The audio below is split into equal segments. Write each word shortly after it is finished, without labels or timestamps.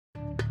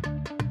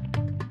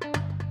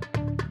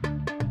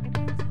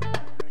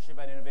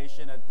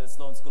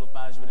Sloan School of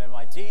Management at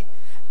MIT.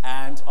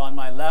 And on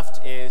my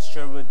left is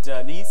Sherwood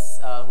Neiss,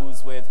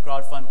 who's with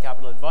Crowdfund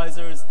Capital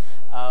Advisors,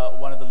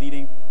 one of the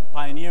leading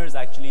pioneers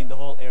actually in the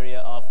whole area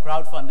of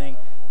crowdfunding,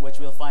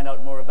 which we'll find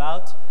out more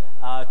about.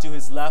 To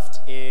his left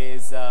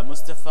is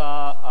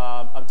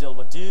Mustafa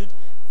Abdel-Wadood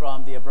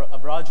from the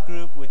Abraaj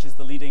group, which is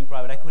the leading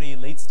private equity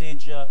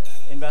late-stage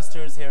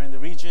investors here in the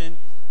region.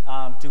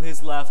 To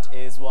his left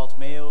is Walt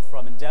Mayo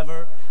from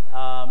Endeavor,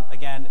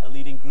 again, a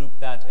leading group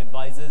that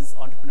advises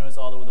entrepreneurs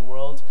all over the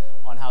world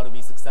on how to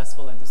be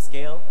successful and to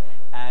scale.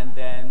 And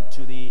then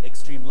to the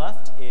extreme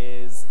left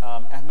is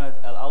Ahmed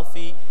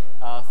ElAlfi,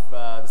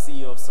 the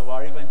CEO of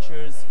Sawari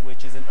Ventures,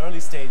 which is an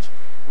early-stage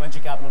venture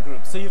capital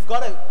group. So you've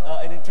got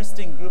an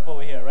interesting group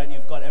over here, right?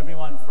 You've got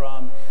everyone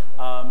from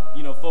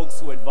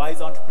folks who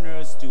advise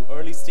entrepreneurs to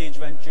early-stage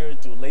venture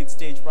to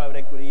late-stage private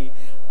equity,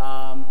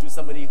 to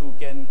somebody who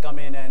can come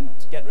in and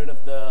get rid of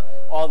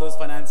all those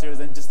financiers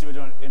and just do it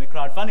in a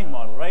crowdfunding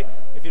model, right?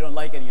 If you don't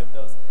like any of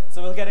those.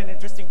 So we'll get an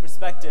interesting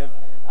perspective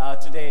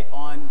today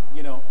on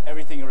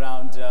everything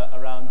around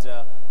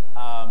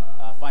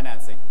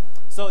financing.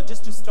 So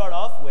just to start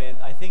off with,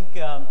 I think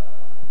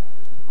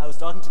I was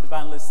talking to the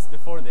panelists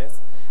before this,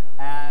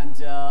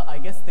 and I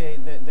guess the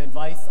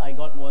advice I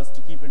got was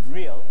to keep it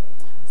real.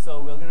 So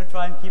we're going to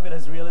try and keep it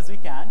as real as we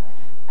can.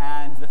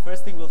 And the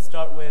first thing we'll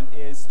start with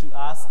is to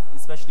ask,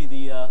 especially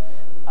the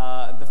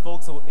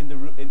folks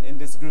in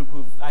this group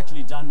who've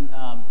actually done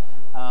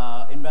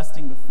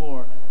investing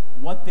before,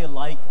 what they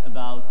like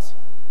about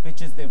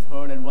pitches they've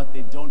heard and what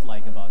they don't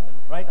like about them,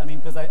 right? I mean,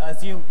 because I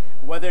assume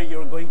whether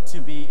you're going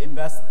to be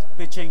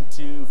pitching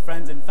to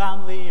friends and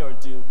family or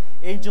to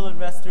angel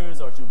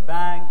investors or to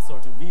banks or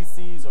to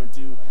VCs or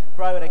to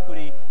private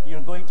equity,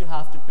 you're going to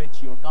have to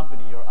pitch your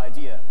company, your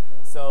idea.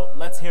 So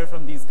let's hear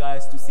from these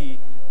guys to see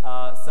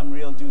some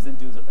real do's and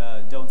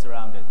don'ts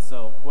around it.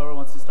 So whoever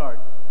wants to start.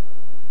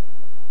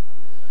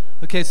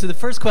 Okay, so the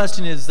first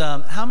question is,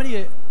 how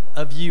many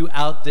of you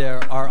out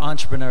there are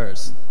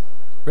entrepreneurs?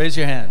 Raise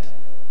your hand.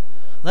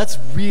 That's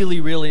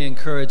really, really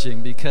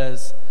encouraging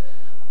because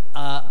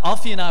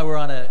Alfie and I were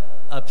on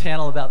a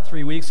panel about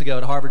 3 weeks ago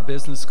at Harvard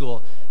Business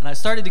School, and I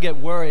started to get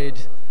worried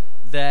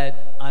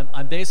that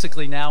I'm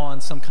basically now on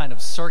some kind of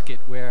circuit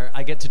where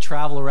I get to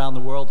travel around the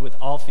world with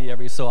Alfie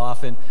every so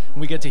often, and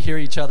we get to hear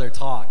each other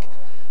talk.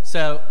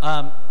 So,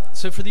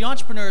 so for the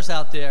entrepreneurs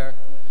out there,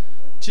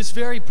 just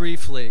very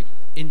briefly,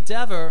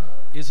 Endeavor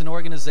is an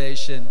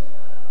organization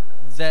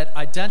that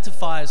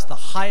identifies the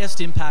highest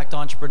impact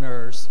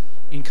entrepreneurs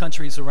in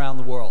countries around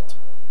the world.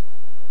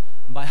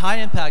 And by high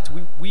impact,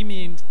 we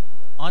mean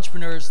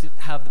entrepreneurs that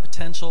have the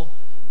potential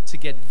to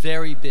get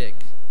very big.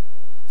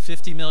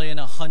 50 million,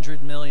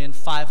 100 million,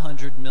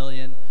 500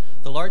 million.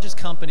 The largest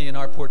company in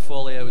our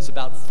portfolio is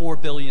about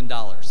 $4 billion.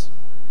 So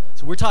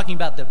we're talking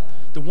about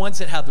the ones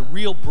that have the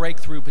real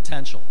breakthrough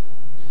potential.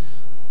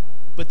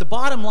 But the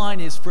bottom line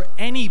is, for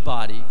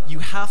anybody, you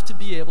have to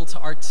be able to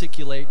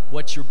articulate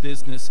what your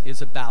business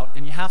is about,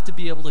 and you have to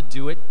be able to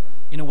do it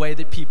in a way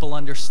that people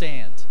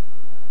understand.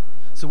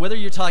 So whether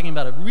you're talking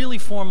about a really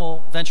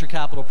formal venture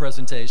capital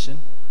presentation,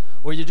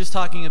 or you're just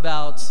talking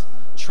about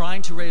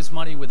trying to raise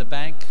money with a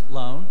bank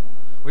loan,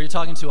 or you're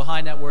talking to a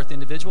high net worth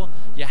individual,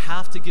 you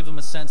have to give them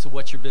a sense of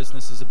what your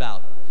business is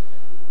about.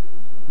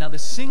 Now, the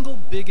single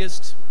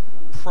biggest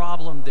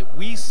problem that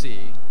we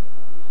see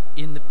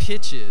in the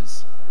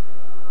pitches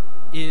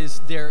is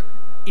their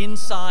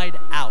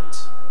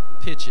inside-out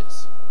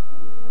pitches.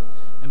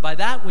 And by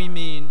that we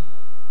mean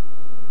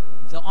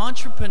the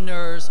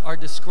entrepreneurs are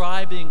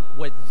describing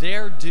what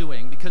they're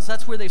doing because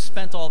that's where they've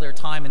spent all their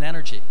time and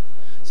energy.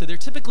 So they're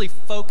typically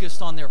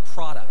focused on their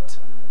product.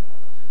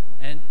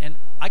 And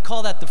I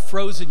call that the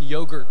frozen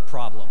yogurt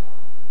problem,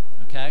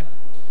 okay?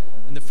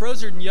 And the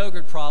frozen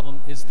yogurt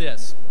problem is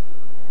this.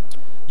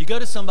 You go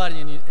to somebody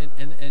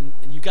and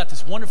you've got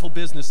this wonderful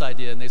business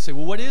idea, and they say,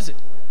 well, what is it?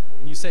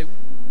 And you say,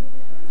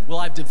 well,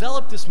 I've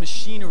developed this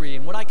machinery,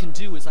 and what I can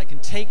do is I can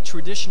take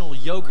traditional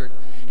yogurt,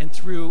 and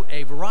through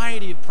a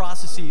variety of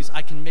processes,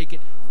 I can make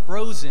it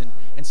frozen,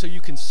 and so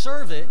you can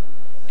serve it,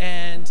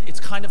 and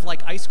it's kind of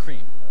like ice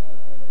cream.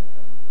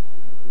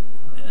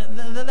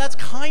 That's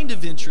kind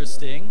of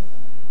interesting,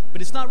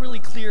 but it's not really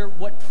clear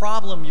what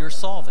problem you're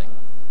solving.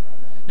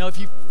 Now, if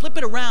you flip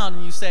it around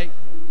and you say,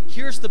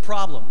 here's the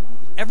problem.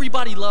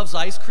 Everybody loves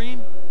ice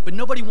cream, but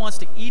nobody wants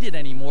to eat it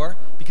anymore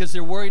because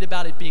they're worried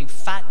about it being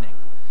fattening.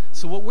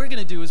 So what we're going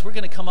to do is we're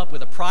going to come up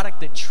with a product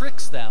that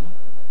tricks them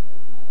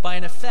by,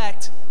 in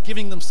effect,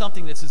 giving them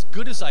something that's as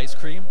good as ice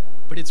cream,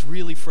 but it's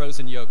really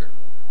frozen yogurt.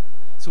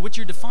 So what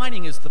you're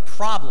defining is the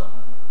problem,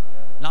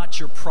 not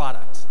your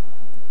product.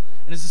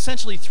 And it's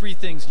essentially three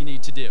things you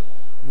need to do.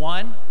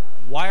 One,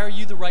 why are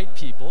you the right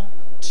people?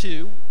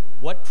 Two,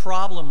 what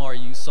problem are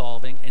you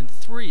solving? And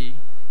three,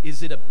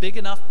 is it a big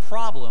enough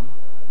problem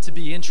to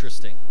be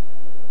interesting?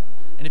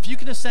 And if you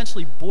can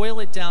essentially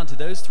boil it down to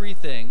those three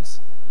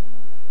things,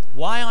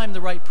 why I'm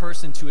the right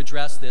person to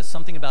address this,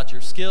 something about your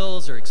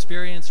skills or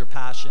experience or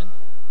passion,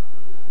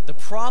 the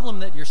problem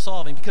that you're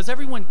solving, because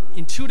everyone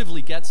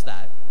intuitively gets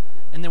that,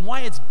 and then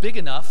why it's big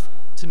enough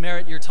to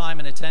merit your time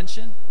and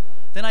attention,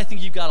 then I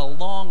think you've got a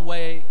long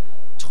way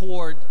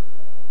toward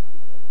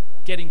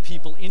getting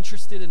people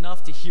interested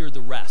enough to hear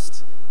the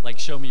rest, like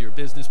show me your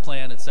business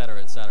plan, et cetera,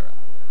 et cetera.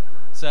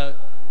 So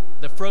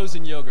the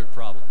frozen yogurt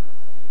problem.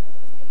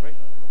 Great.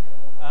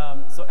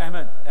 So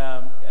Ahmed,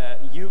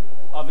 you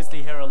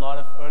obviously hear a lot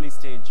of early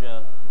stage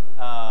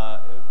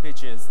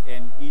pitches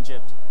in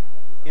Egypt.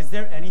 Is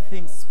there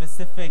anything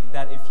specific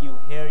that if you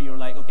hear, you're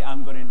like, okay,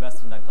 I'm going to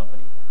invest in that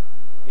company?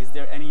 Is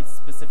there any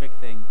specific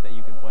thing that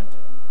you can point to?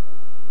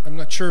 I'm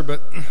not sure,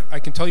 but I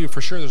can tell you for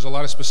sure there's a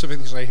lot of specific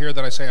things I hear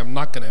that I say I'm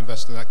not going to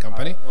invest in that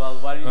company. Right. Well,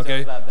 why don't you tell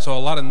us that then? So a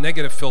lot of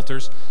negative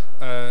filters.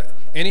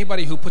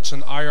 Anybody who puts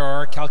an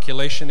IRR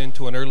calculation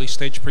into an early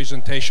stage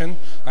presentation,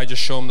 I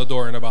just show them the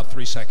door in about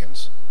 3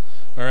 seconds.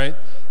 All right?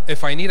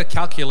 If I need a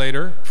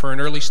calculator for an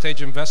early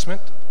stage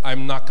investment,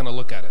 I'm not going to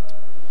look at it.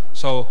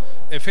 So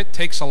if it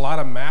takes a lot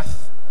of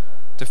math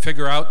to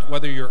figure out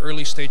whether your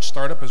early stage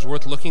startup is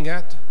worth looking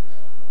at,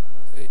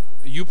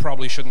 you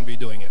probably shouldn't be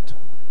doing it.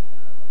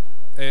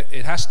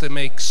 It has to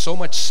make so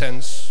much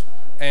sense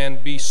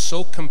and be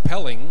so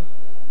compelling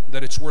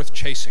that it's worth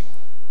chasing.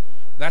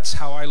 That's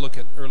how I look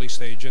at early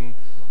stage. And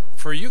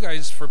for you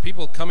guys, for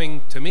people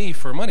coming to me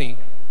for money,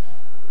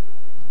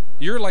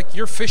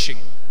 you're fishing,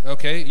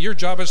 okay? Your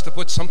job is to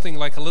put something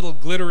like a little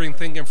glittering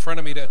thing in front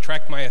of me to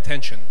attract my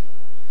attention.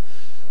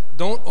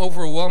 Don't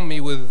overwhelm me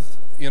with,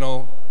 you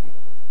know,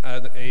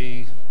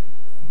 a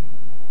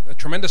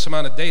tremendous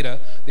amount of data.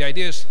 The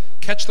idea is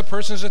catch the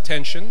person's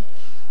attention.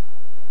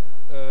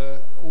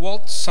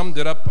 Walt summed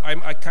it up.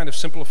 I kind of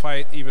simplify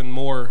it even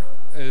more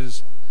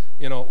as,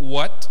 you know,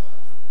 what,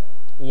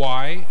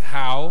 why,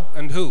 how,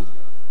 and who.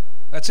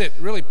 That's it.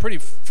 Really pretty,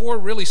 4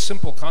 really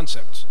simple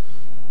concepts.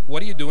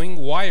 What are you doing?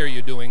 Why are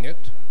you doing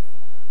it?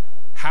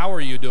 How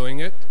are you doing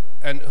it?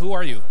 And who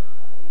are you?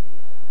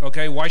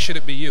 Okay, why should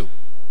it be you?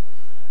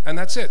 And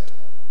that's it.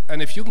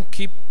 And if you can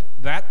keep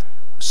that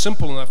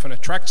simple enough and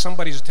attract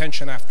somebody's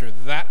attention after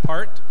that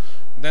part,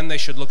 then they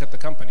should look at the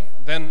company.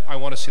 Then I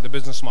want to see the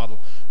business model.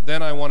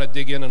 Then I want to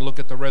dig in and look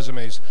at the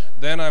resumes.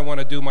 Then I want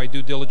to do my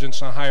due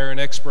diligence and hire an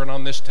expert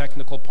on this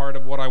technical part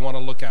of what I want to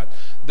look at.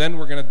 Then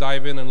we're going to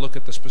dive in and look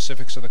at the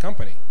specifics of the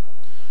company.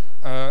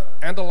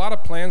 And a lot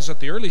of plans at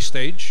the early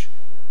stage,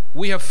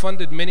 we have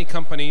funded many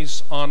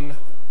companies on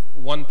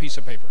one piece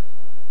of paper.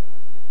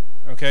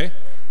 Okay?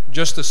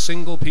 Just a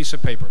single piece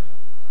of paper.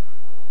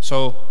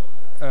 So,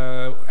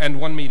 and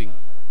one meeting.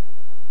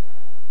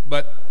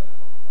 But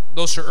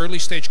those are early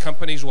stage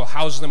companies. We'll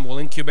house them, we'll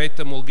incubate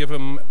them, we'll give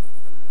them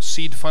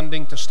seed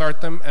funding to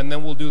start them, and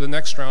then we'll do the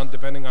next round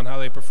depending on how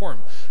they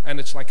perform. And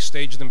it's like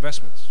staged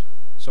investments.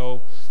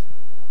 So,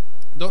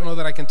 don't know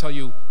that I can tell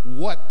you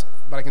what,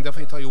 but I can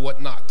definitely tell you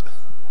what not.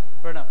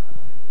 Fair enough.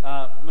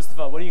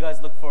 Mustafa, what do you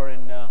guys look for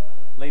in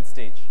late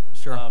stage?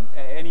 Sure.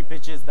 Any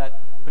pitches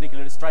that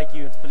particularly strike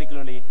you, it's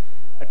particularly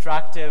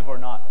attractive or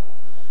not?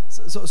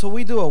 So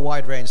we do a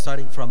wide range,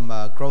 starting from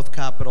growth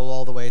capital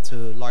all the way to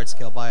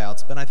large-scale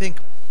buyouts. But I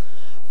think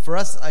for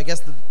us, I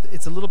guess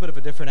it's a little bit of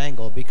a different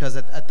angle, because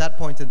at that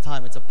point in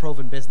time, it's a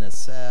proven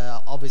business.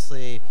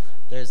 Obviously,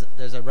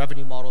 there's a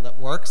revenue model that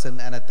works, and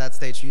at that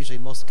stage, usually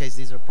in most cases,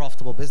 these are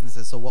profitable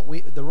businesses. So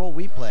the role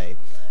we play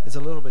is a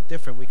little bit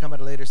different. We come at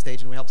a later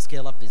stage and we help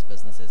scale up these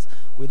businesses.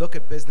 We look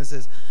at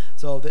businesses,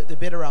 so the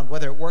bit around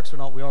whether it works or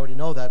not, we already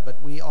know that,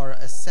 but we are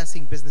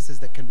assessing businesses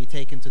that can be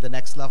taken to the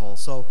next level.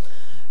 So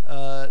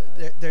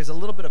there's a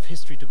little bit of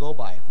history to go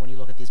by when you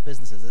look at these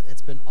businesses.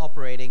 It's been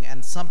operating,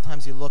 and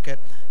sometimes you look at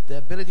the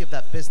ability of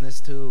that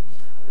business to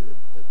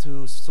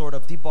sort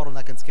of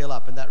debottleneck and scale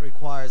up, and that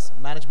requires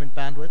management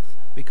bandwidth,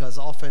 because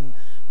often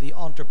the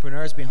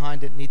entrepreneurs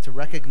behind it need to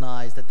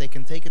recognize that they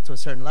can take it to a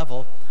certain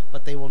level,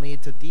 but they will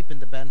need to deepen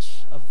the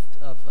bench of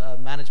a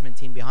management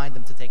team behind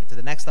them to take it to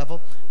the next level.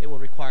 It will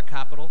require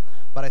capital,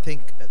 but I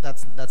think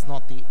that's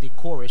not the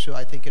core issue.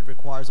 I think it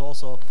requires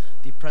also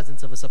the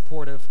presence of a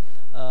supportive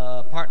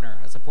partner,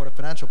 a supportive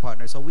financial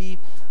partner. So we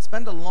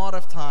spend a lot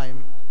of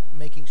time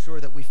making sure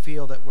that we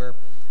feel that we're,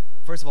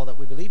 first of all, that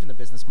we believe in the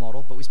business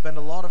model, but we spend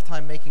a lot of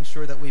time making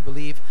sure that we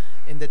believe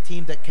in the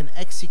team that can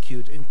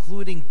execute,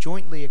 including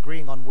jointly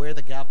agreeing on where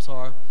the gaps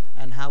are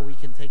and how we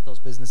can take those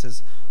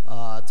businesses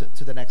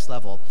to the next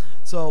level.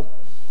 So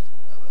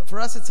for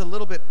us, it's a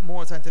little bit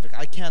more scientific.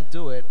 I can't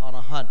do it on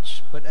a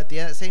hunch, but at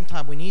the same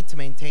time, we need to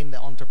maintain the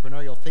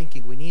entrepreneurial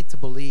thinking. We need to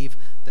believe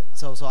that,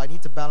 so I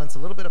need to balance a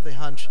little bit of the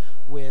hunch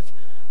with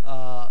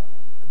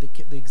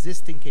the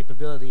existing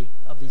capability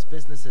of these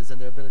businesses and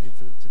their ability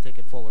to take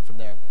it forward from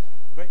there.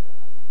 Great.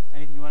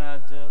 Anything you want to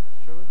add,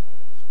 Sherwood?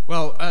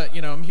 Well,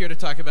 you know, I'm here to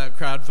talk about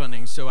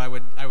crowdfunding, so I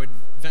would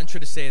venture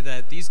to say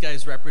that these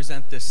guys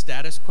represent the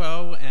status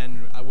quo,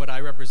 and what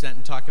I represent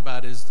and talk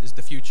about is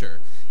the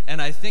future.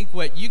 And I think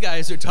what you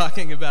guys are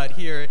talking about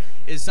here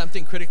is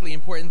something critically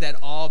important that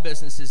all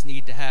businesses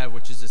need to have,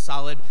 which is a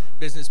solid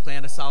business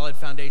plan, a solid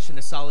foundation,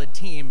 a solid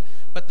team.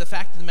 But the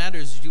fact of the matter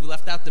is you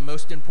left out the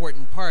most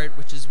important part,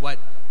 which is what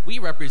we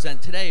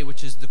represent today,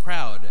 which is the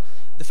crowd.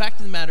 The fact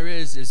of the matter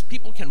is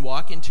people can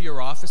walk into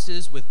your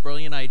offices with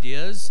brilliant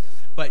ideas,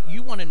 but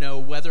you want to know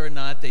whether or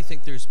not they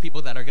think there's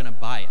people that are going to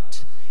buy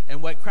it.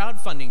 And what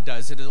crowdfunding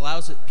does, it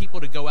allows people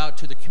to go out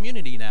to the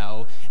community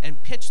now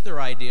and pitch their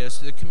ideas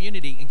to the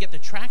community and get the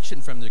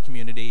traction from the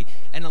community.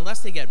 And unless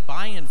they get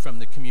buy-in from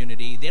the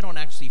community, they don't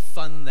actually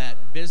fund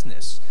that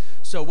business.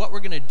 So what we're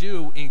going to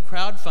do in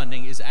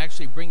crowdfunding is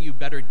actually bring you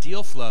better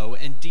deal flow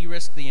and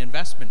de-risk the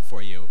investment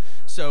for you.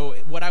 So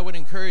what I would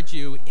encourage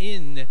you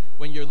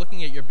when you're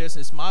looking at your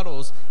business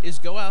models is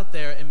go out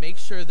there and make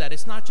sure that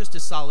it's not just a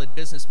solid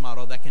business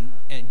model that can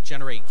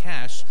generate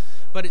cash,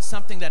 but it's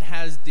something that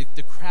has the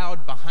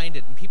crowd behind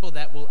it and people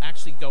that will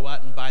actually go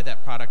out and buy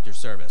that product or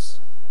service.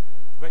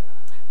 Great.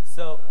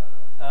 So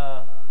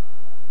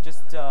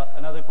just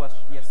another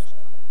question. Yes.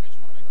 I just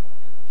want to make a comment.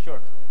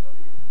 Sure.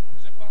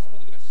 Is it possible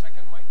to get a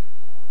second mic?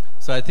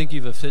 So I think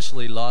you've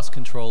officially lost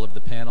control of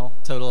the panel.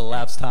 Total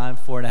elapsed time,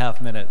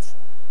 4.5 minutes.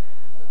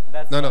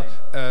 That's No.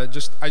 I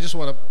just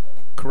want to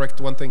correct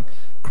one thing.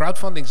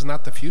 Crowdfunding is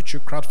not the future.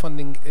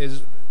 Crowdfunding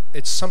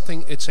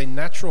it's a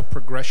natural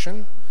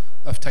progression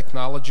of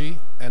technology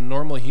and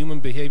normal human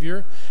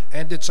behavior,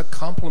 and it's a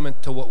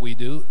complement to what we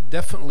do,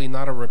 definitely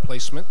not a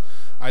replacement.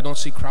 I don't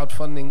see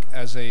crowdfunding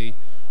as a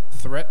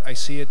threat. I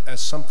see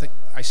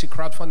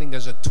crowdfunding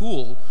as a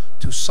tool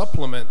to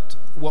supplement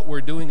what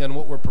we're doing and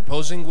what we're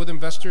proposing with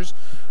investors.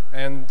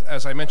 And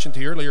as I mentioned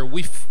to you earlier,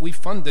 we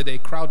funded a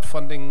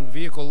crowdfunding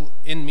vehicle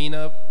in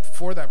MENA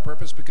for that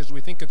purpose because we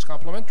think it's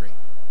complementary.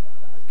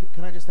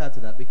 Can I just add to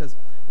that? Because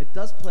it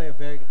does play a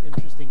very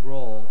interesting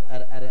role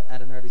at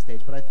an early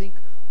stage, but I think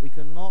we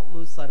cannot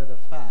lose sight of the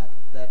fact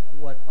that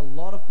what a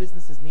lot of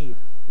businesses need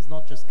is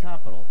not just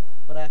capital,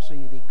 but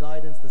actually the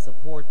guidance, the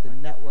support, the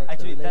network,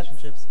 the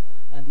relationships,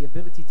 and the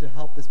ability to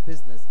help this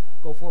business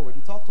go forward.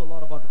 You talk to a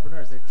lot of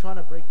entrepreneurs, they're trying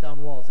to break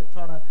down walls, they're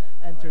trying to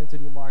enter into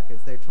new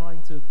markets, they're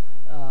trying to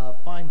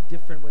find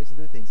different ways to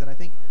do things. And I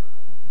think,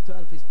 to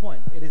ElAlfi's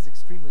point, it is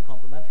extremely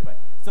complementary. Right.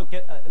 So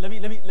let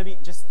me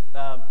just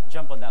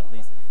jump on that,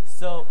 please.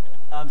 So,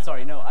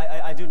 sorry, no,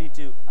 I do need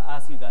to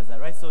ask you guys that,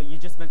 right? So you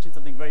just mentioned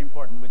something very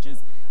important, which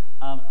is,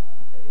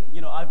 you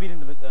know, I've been in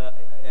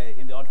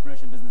the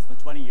entrepreneurship business for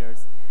 20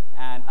 years,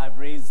 and I've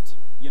raised,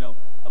 you know,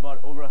 about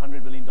over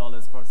 $100 million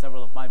for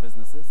several of my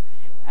businesses,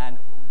 and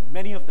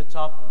many of the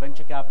top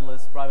venture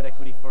capitalists, private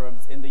equity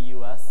firms in the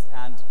US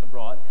and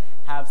abroad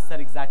have said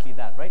exactly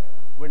that, right?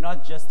 We're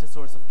not just a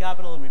source of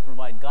capital, we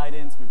provide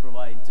guidance, we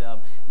provide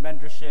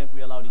mentorship,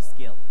 we allow you to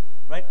scale,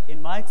 right?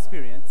 In my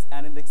experience,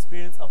 and in the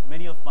experience of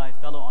many of my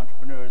fellow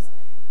entrepreneurs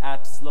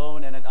at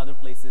Sloan and at other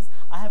places,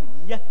 I have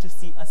yet to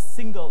see a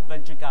single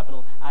venture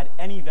capital add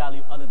any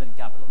value other than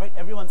capital, right?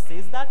 Everyone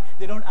says that,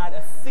 they don't add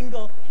a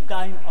single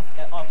dime of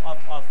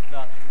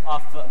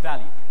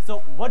value.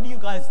 So what do you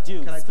guys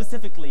do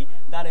specifically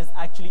that is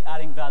actually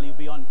adding value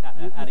beyond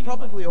adding You've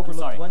probably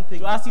overlooked one thing.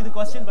 To ask you the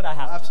question, but I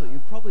have Absolutely.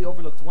 You've probably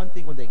overlooked one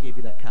thing when they gave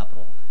you that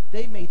capital.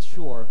 They made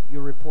sure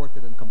you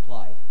reported and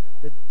complied.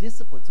 The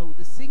discipline. So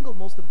the single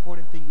most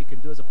important thing you can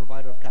do as a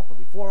provider of capital,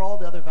 before all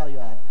the other value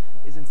add,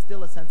 is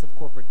instill a sense of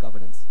corporate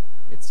governance.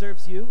 It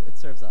serves you, it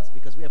serves us,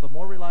 because we have a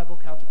more reliable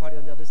counterparty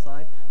on the other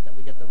side, that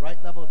we get the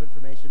right level of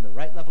information, the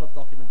right level of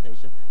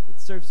documentation. It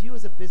serves you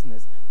as a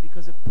business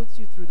because it puts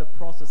you through the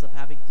process of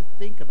having to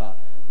think about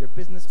your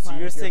business plan. So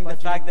you're saying the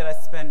fact that I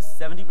spend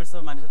 70%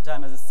 of my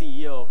time as a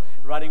CEO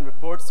writing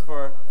reports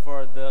for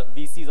the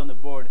VCs on the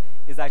board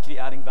is actually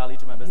adding value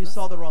to my business? You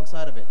saw the wrong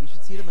side of it. You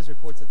should see them as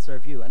reports that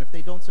serve you. And if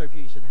they don't serve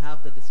you, you should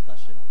have the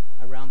discussion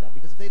around that.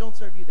 Because if they don't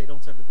serve you, they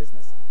don't serve the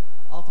business.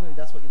 Ultimately,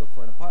 that's what you look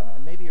for in a partner.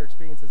 And maybe your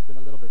experience has been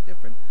a little bit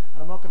different.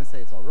 And I'm not going to say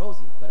it's all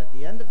rosy, but at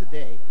the end of the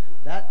day,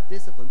 that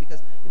discipline,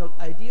 because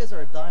ideas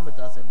are a dime a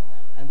dozen.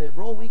 And the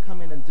role we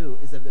come in and do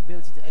is the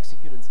ability to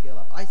execute and scale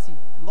up. I see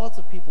lots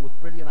of people with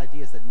brilliant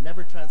ideas that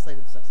never translate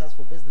into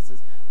successful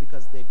businesses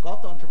because they've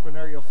got the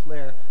entrepreneurial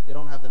flair, they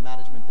don't have the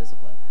management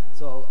discipline.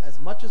 So as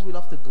much as we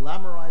love to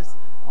glamorize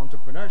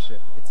entrepreneurship,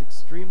 it's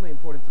extremely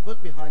important to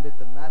put behind it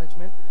the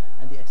management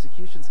and the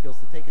execution skills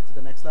to take it to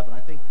the next level.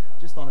 And I think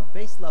just on a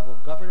base level,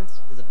 governance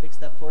is a big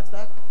step towards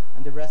that,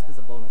 and the rest is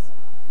a bonus.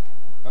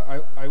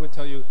 I would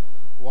tell you,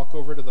 walk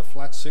over to the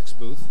Flat 6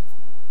 booth,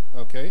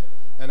 okay,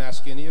 and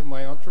ask any of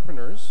my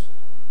entrepreneurs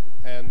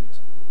and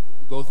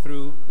go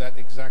through that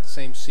exact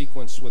same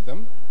sequence with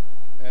them.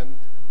 And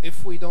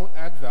if we don't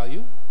add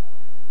value,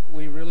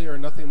 we really are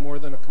nothing more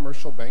than a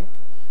commercial bank,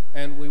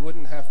 and we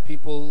wouldn't have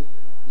people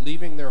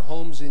leaving their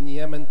homes in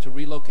Yemen to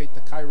relocate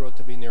to Cairo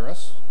to be near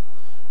us,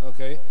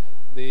 okay?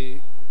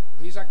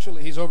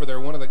 He's over there,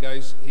 one of the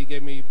guys, he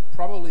gave me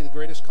probably the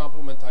greatest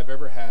compliment I've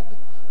ever had,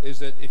 is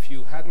that if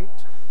you hadn't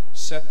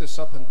set this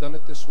up and done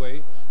it this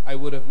way, I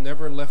would have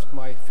never left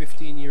my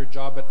 15-year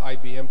job at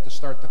IBM to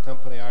start the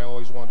company I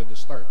always wanted to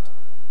start.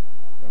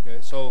 Okay,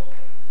 so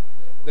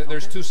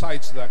there's two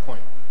sides to that coin.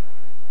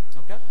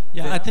 Okay.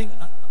 Yeah, I think,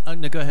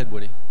 no, go ahead,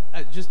 Woodie.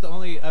 Just the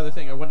only other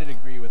thing, I wanted to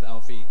agree with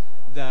ElAlfi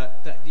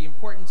the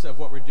importance of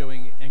what we're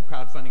doing in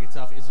crowdfunding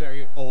itself is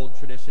very old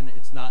tradition.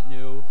 It's not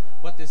new.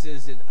 What this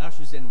is, it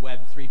ushers in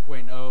Web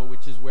 3.0,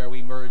 which is where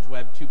we merge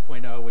Web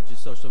 2.0, which is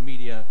social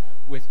media,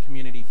 with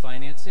community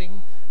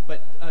financing.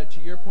 But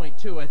to your point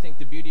too, I think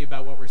the beauty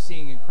about what we're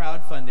seeing in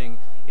crowdfunding,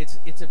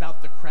 it's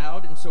about the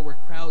crowd, and so we're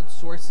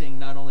crowdsourcing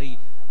not only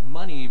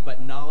money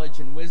but knowledge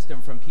and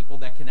wisdom from people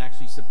that can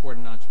actually support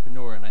an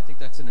entrepreneur. And I think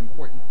that's an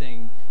important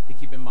thing to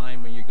keep in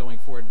mind when you're going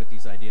forward with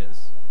these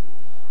ideas.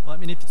 Well, I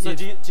mean, so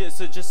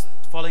just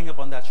following up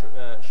on that,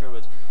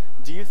 Sherwood,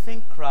 do you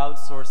think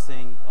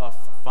crowdsourcing of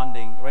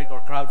funding, right,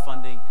 or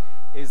crowdfunding,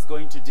 is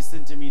going to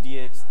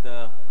disintermediate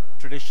the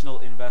traditional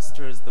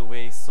investors the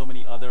way so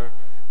many other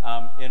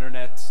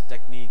internet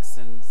techniques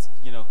and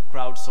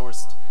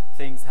crowdsourced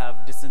things have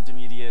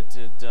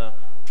disintermediated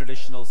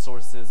traditional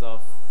sources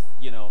of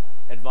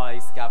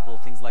advice, capital,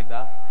 things like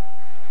that?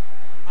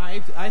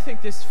 I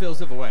think this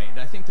fills a void.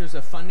 I think there's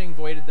a funding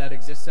void that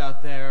exists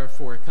out there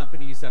for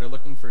companies that are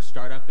looking for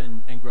startup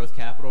and growth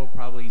capital,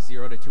 probably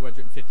 $0 to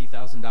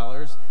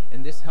 $250,000,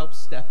 and this helps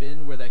step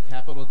in where that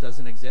capital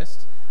doesn't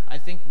exist. I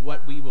think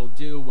what we will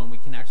do when we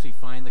can actually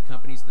find the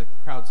companies that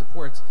the crowd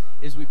supports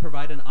is we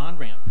provide an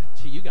on-ramp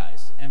to you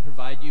guys and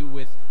provide you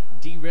with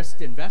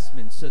de-risked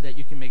investments so that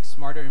you can make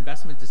smarter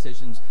investment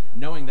decisions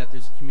knowing that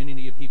there's a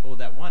community of people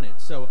that want it.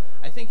 So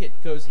I think it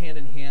goes hand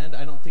in hand.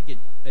 I don't think it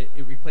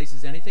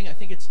replaces anything. I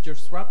think it's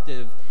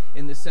disruptive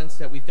in the sense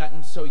that we've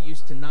gotten so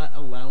used to not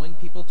allowing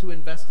people to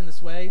invest in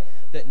this way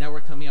that now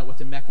we're coming out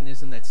with a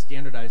mechanism that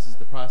standardizes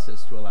the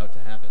process to allow it to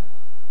happen.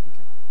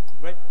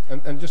 Great.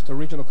 And just a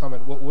regional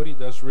comment, what Woodie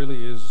does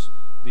really is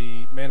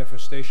the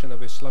manifestation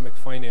of Islamic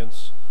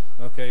finance.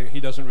 Okay, he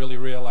doesn't really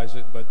realize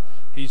it, but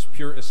he's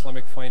pure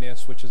Islamic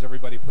finance, which is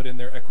everybody put in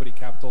their equity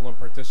capital and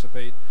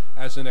participate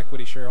as an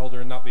equity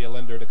shareholder and not be a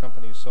lender to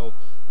companies. So,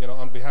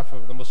 on behalf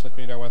of the Muslim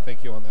community, I want to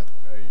thank you on that.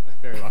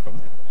 Very welcome.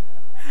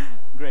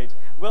 Great.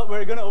 Well,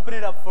 we're going to open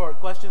it up for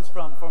questions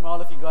from all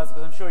of you guys,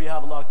 because I'm sure you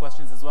have a lot of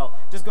questions as well.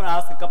 Just going to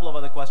ask a couple of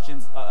other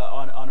questions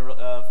on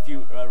a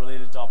few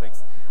related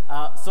topics.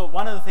 So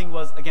one other thing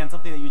was, again,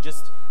 something that you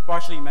just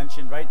partially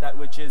mentioned, right? That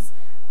which is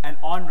an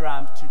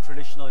on-ramp to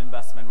traditional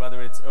investment,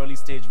 whether it's early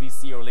stage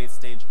VC or late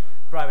stage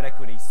private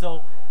equity.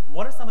 So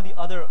what are some of the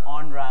other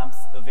on-ramps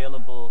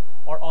available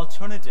or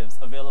alternatives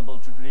available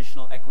to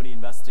traditional equity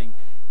investing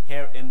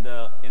here in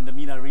the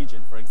MENA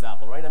region, for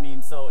example, right? I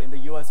mean, so in the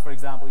US, for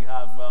example, you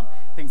have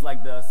things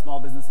like the Small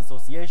Business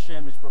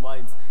Association, which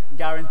provides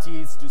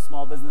guarantees to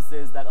small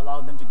businesses that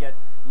allow them to get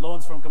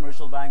loans from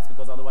commercial banks,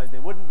 because otherwise they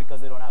wouldn't,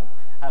 because they don't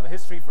have a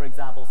history, for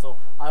example. So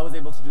I was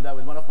able to do that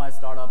with one of my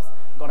startups,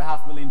 got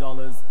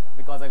 $500,000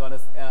 because I got a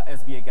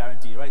SBA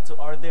guarantee, right? So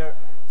are there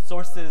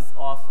sources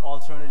of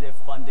alternative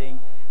funding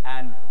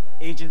and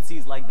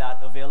agencies like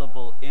that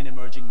available in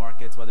emerging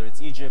markets, whether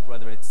it's Egypt,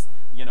 whether it's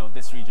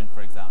this region,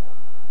 for example?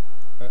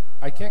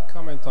 I can't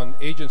comment on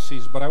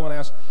agencies, but I want to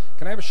ask,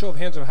 can I have a show of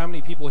hands of how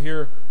many people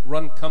here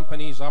run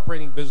companies,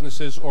 operating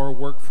businesses, or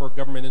work for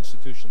government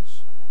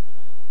institutions?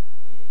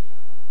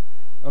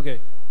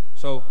 Okay,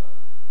 so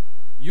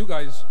you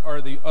guys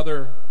are the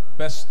other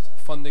best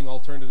funding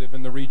alternative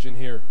in the region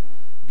here.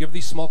 Give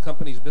these small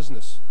companies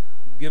business.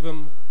 Give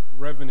them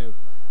revenue.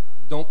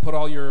 Don't put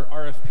all your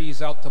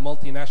RFPs out to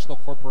multinational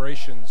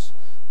corporations.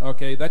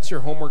 Okay, that's your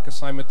homework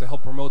assignment to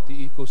help promote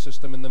the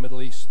ecosystem in the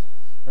Middle East.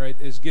 All right,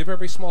 is give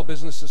every small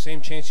business the same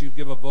chance you'd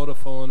give a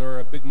Vodafone or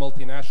a big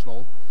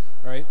multinational.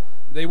 Right,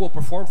 they will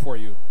perform for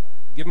you.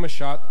 Give them a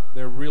shot.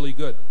 They're really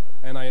good,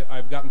 and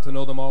I've gotten to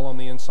know them all on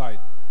the inside.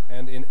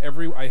 And in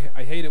every,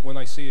 I hate it when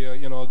I see a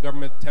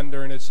government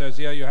tender and it says,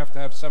 yeah, you have to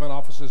have 7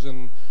 offices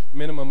in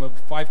minimum of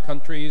 5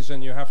 countries,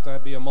 and you have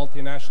to be a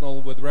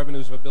multinational with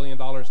revenues of $1 billion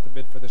to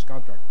bid for this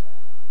contract.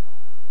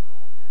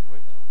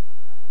 Great.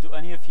 Do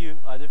either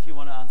of you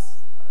want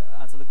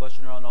to answer the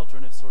question around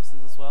alternative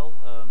sources as well?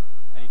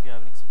 Any of you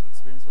have any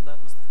experience with that,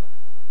 Mustafa?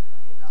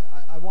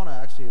 I want to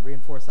actually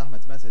reinforce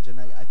Ahmed's message, and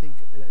I think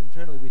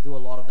internally we do a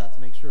lot of that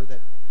to make sure that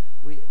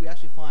we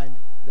actually find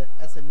that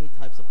SME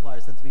type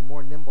suppliers tend to be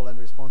more nimble and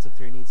responsive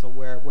to your needs. So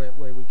where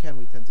we can,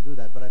 we tend to do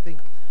that. But I think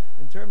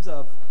in terms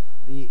of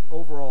the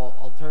overall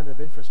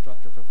alternative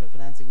infrastructure for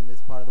financing in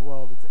this part of the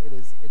world, it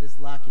is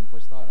lacking for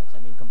startups. I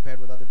mean,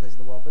 compared with other places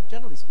in the world. But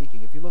generally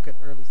speaking, if you look at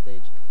early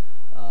stage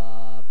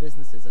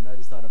businesses and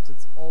early startups,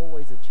 it's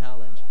always a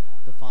challenge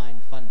to find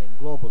funding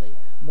globally.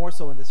 More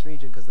so in this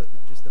region, because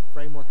just the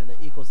framework and the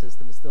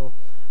ecosystem is still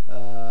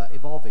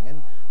evolving.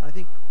 And I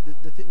think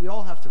we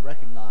all have to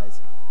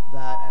recognize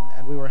that,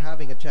 and we were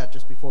having a chat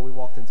just before we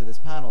walked into this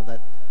panel,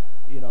 that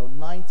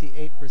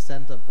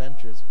 98% of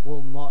ventures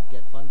will not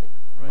get funding.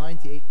 Right.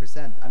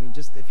 98%. I mean,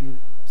 just if you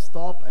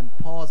stop and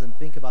pause and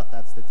think about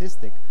that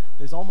statistic,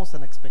 there's almost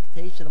an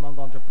expectation among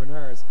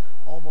entrepreneurs,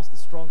 almost a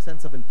strong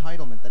sense of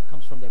entitlement that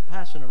comes from their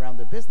passion around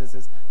their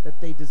businesses, that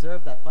they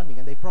deserve that funding,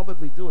 and they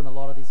probably do in a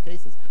lot of these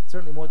cases,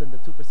 certainly more than the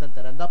 2%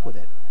 that end up with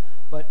it.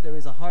 But there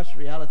is a harsh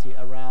reality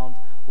around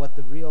what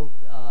the real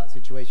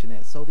situation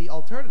is. So the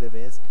alternative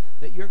is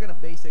that you're going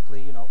to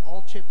basically,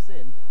 all chips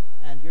in,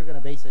 and you're going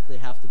to basically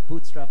have to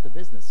bootstrap the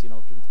business, you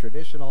know, through the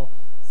traditional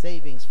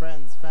savings,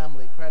 friends,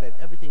 family, credit,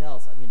 everything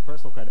else, I mean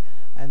personal credit,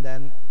 and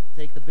then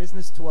take the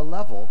business to a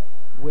level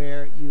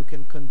where you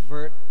can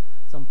convert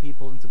some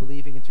people into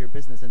believing into your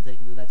business and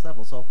taking it to the next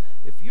level. So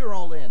if you're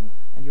all in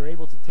and you're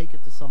able to take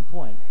it to some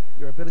point,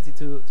 your ability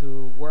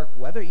to work,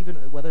 whether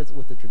it's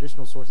with the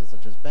traditional sources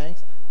such as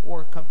banks,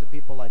 or come to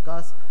people like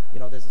us, you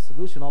know, there's a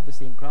solution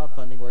obviously in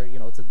crowdfunding where, you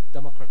know, it's a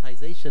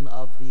democratization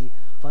of the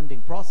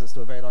funding process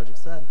to a very large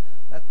extent.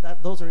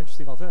 Those are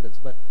interesting alternatives,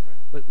 but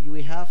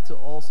we have to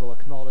also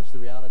acknowledge the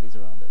realities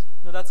around this.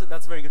 No, that's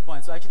a very good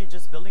point. So actually,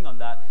 just building on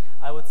that,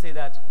 I would say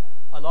that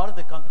a lot of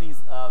the companies,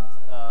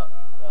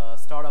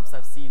 startups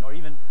I've seen, or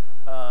even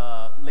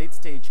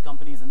late-stage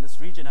companies in this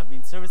region have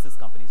been services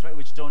companies, right,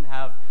 which don't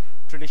have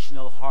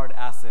traditional hard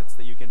assets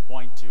that you can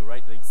point to,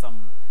 right, like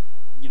some,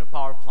 you know,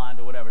 power plant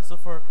or whatever. So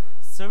for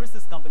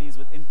services companies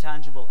with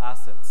intangible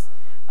assets,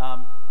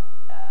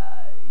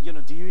 you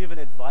know, do you even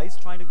advise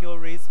trying to go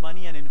raise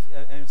money, and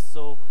if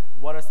so,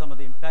 what are some of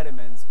the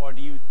impediments, or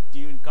do you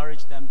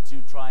encourage them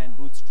to try and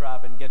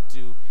bootstrap and get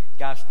to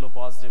cash flow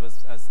positive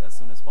as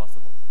soon as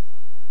possible?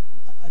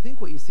 I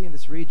think what you see in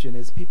this region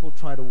is people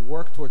try to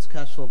work towards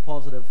cash flow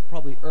positive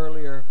probably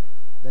earlier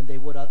than they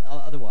would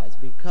otherwise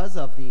because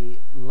of the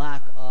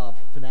lack of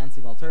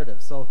financing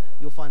alternatives. So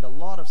you'll find a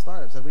lot of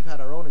startups, and we've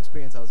had our own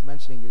experience. I was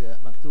mentioning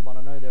Maktoub on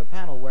an earlier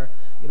panel where,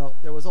 you know,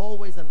 there was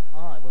always an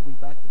eye when we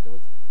backed it.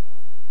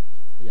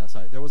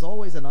 There was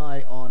always an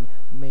eye on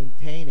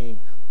maintaining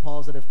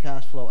positive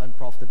cash flow and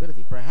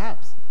profitability,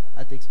 perhaps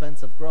at the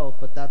expense of growth,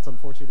 but that's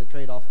unfortunately the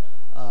trade-off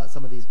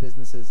some of these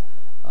businesses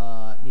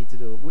need to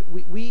do.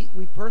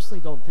 We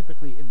personally don't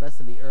typically invest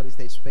in the early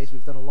stage space.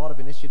 We've done a lot of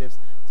initiatives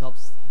to help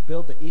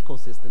build the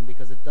ecosystem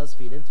because it does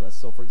feed into us.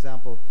 So for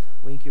example,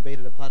 we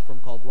incubated a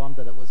platform called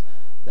Wamda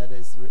that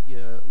is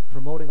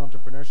promoting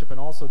entrepreneurship and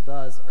also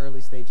does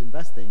early stage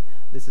investing.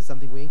 This is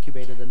something we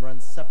incubated and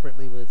runs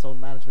separately with its own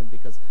management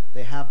because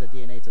they have the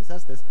DNA to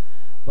assess this.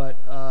 But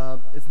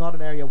it's not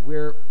an area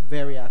we're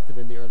very active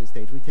in the early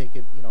stage. We take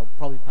it, you know,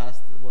 probably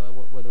past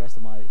where the rest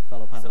of my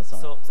fellow panelists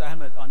are. So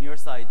Ahmed, on your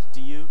side,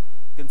 do you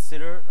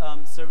consider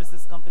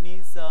services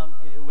companies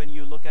when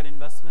you look at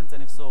investments?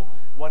 And if so,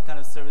 what kind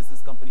of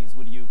services companies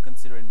would you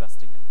consider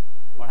investing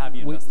in, or have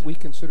you invested in? We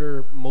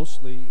consider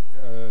mostly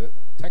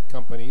tech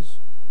companies,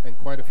 and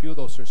quite a few of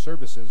those are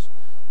services.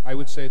 I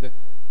would say that,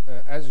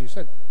 as you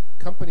said,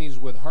 companies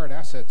with hard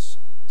assets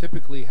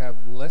typically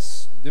have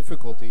less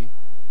difficulty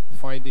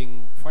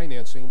finding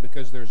financing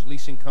because there's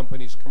leasing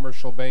companies,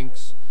 commercial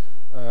banks,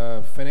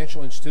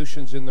 financial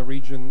institutions in the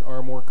region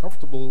are more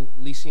comfortable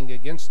leasing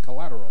against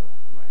collateral.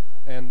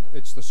 And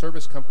it's the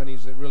service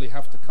companies that really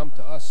have to come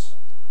to us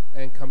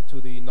and come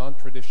to the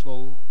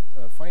non-traditional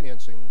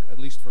financing, at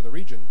least for the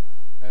region.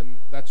 And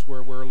that's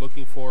where we're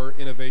looking for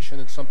innovation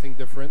and something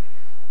different.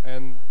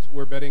 And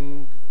we're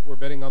betting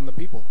on the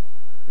people.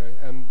 Okay?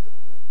 And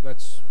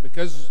that's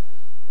because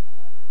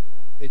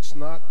it's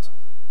not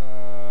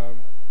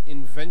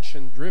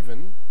invention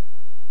driven,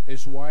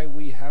 is why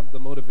we have the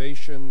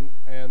motivation,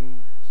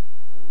 and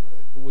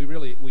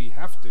we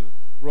have to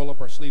roll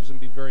up our sleeves and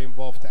be very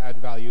involved to add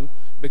value,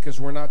 because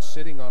we're not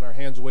sitting on our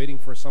hands waiting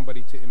for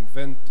somebody to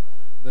invent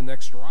the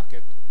next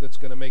rocket that's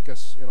going to make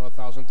us, you know,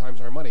 1,000 times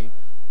our money,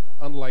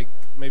 unlike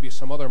maybe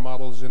some other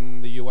models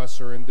in the US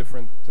or in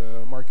different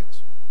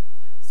markets.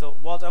 So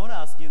Walt, I want to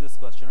ask you this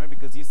question, right?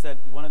 Because you said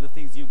one of the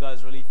things you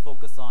guys really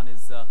focus on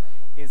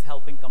is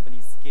helping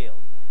companies scale.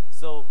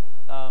 So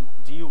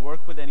do you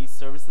work with any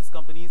services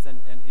companies and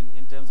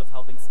in terms of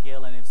helping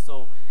scale? And if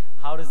so,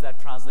 how does that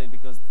translate?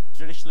 Because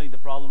traditionally the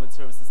problem with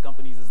services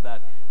companies is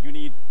that you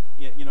need,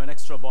 you know, an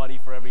extra body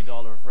for every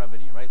dollar of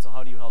revenue, right? So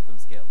how do you help them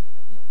scale?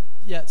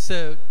 Yeah,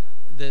 so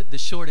the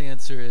short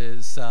answer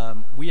is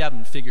we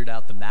haven't figured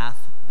out the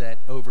math that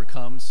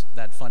overcomes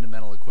that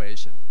fundamental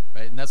equation,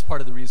 right? And that's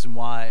part of the reason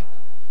why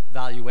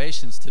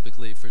valuations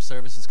typically for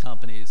services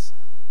companies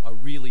are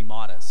really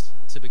modest.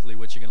 Typically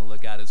what you're going to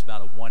look at is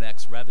about a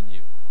 1x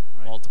revenue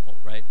multiple,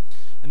 right?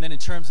 And then in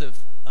terms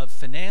of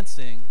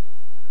financing,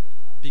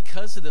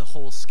 because of the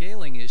whole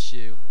scaling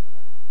issue,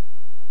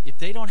 if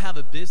they don't have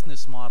a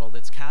business model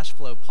that's cash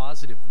flow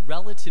positive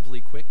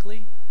relatively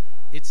quickly,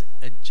 it's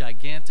a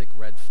gigantic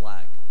red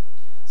flag.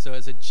 So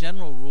as a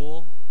general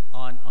rule,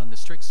 on the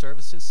strict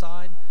services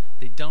side,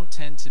 they don't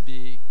tend to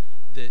be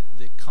the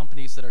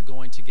companies that are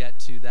going to get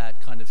to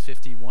that kind of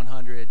 50,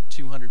 100,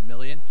 200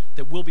 million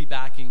that we'll be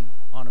backing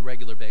on a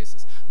regular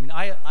basis. I mean,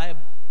 I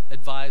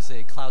advise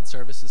a cloud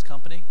services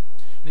company,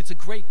 and it's a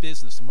great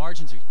business. The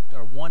margins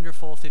are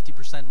wonderful,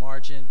 50%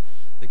 margin.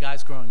 The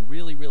guy's growing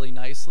really, really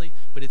nicely,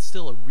 but it's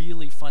still a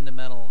really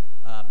fundamental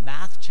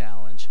math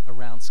challenge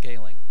around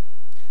scaling.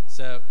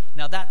 So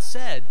now that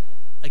said,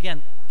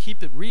 again,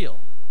 keep it real,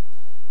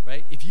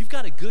 right? If you've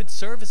got a good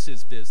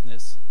services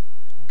business,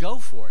 go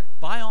for it,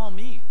 by all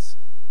means,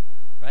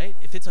 right?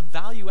 If it's a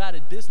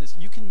value-added business,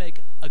 you can make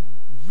a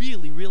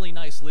really, really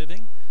nice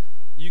living.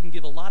 You can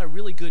give a lot of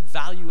really good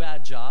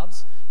value-add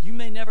jobs. You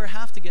may never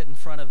have to get in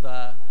front of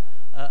a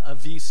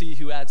VC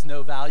who adds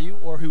no value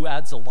or who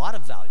adds a lot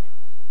of value,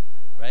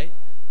 right?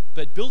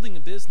 But building a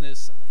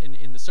business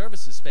in the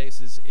services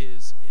space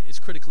is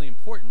critically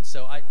important.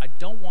 So I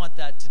don't want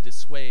that to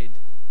dissuade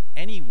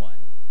anyone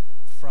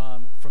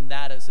from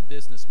that as a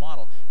business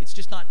model. It's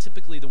just not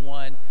typically the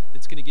one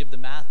that's going to give the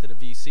math that a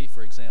VC,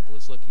 for example,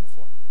 is looking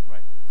for.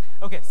 Right.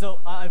 Okay, so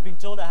I've been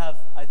told I have,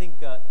 I think,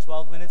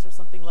 12 minutes or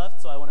something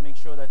left, so I want to make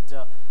sure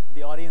that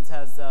the audience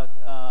has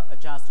a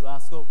chance to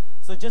ask.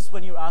 So just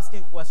when you're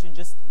asking a question,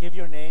 just give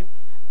your name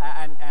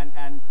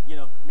and you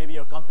know, maybe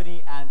your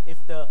company, and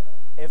if the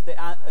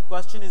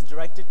question is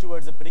directed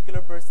towards a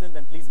particular person,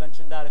 then please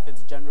mention that. If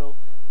it's general,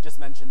 just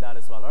mention that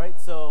as well. All right.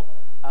 So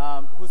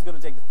who's going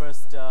to take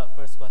the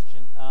first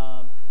question?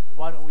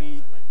 Why don't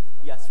we?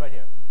 Yes, right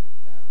here.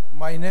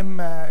 My name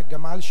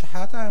Gamal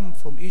Shahata. I'm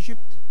from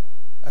Egypt,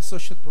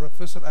 associate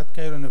professor at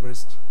Cairo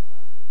University.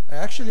 I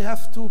actually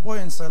have 2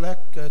 points I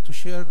like to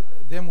share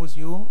them with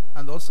you,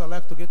 and also I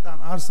like to get an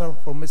answer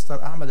from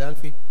Mr. Ahmed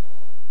ElAlfi.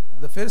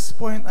 The first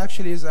point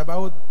actually is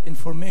about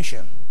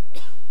information.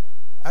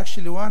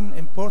 Actually, one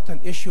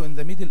important issue in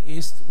the Middle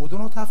East, we do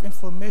not have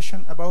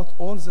information about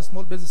all the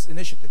small business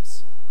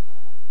initiatives.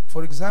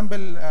 For example,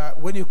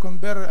 when you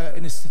compare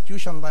an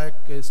institution like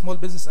Small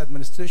Business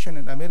Administration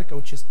in America,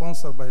 which is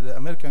sponsored by the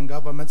American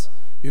governments,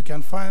 you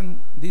can find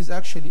these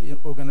actually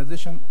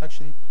organizations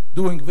actually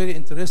doing very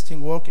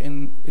interesting work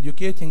in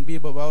educating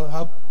people about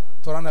how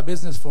to run a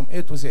business from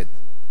A to Z.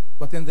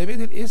 But in the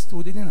Middle East,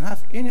 we didn't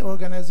have any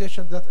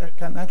organization that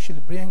can actually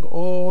bring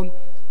all,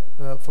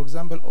 for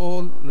example,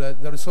 all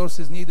the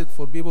resources needed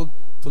for people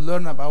to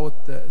learn about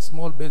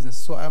small business.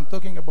 So I'm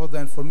talking about the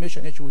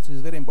information issue, which is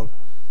very important.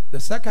 The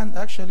second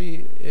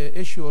actually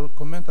issue or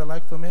comment I'd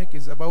like to make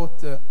is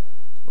about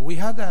we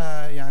had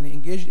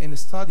engaged in a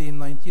study in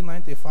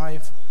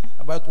 1995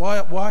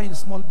 about why the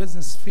small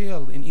business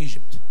failed in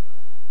Egypt.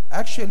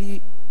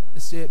 Actually,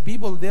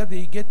 people there,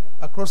 they get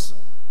across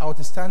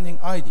outstanding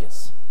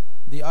ideas.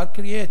 They are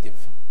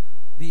creative.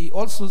 They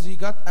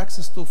got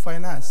access to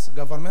finance,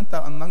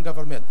 governmental and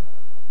non-governmental.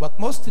 But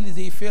mostly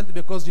they failed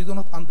because they do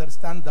not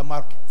understand the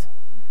market.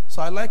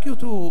 So I'd like you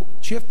to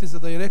shift the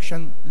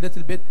direction a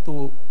little bit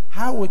to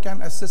how we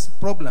can assess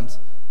problems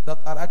that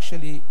are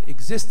actually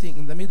existing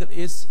in the Middle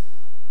East.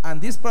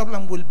 And this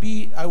problem will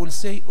be, I will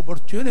say,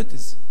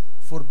 opportunities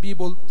for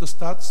people to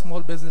start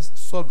small business to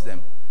solve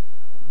them.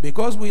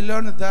 Because we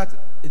learned that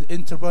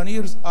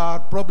entrepreneurs are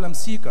problem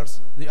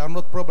seekers. They are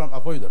not problem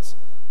avoiders.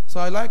 So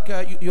I like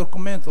your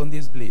comment on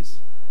this, please.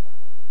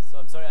 So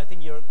I'm sorry, I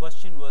think your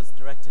question was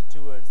directed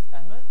towards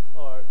Ahmed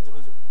or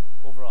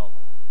overall?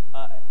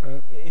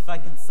 If I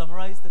can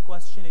summarize the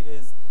question, it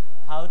is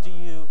how do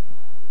you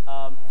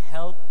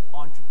help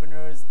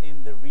entrepreneurs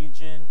in the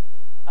region?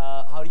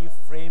 How do you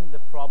frame the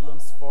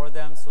problems for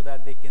them so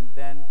that they can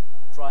then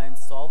try and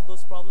solve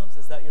those problems?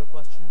 Is that your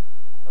question?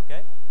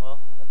 Okay,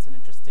 well, that's an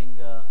interesting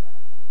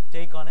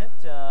take on it.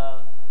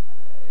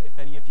 If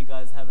any of you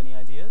guys have any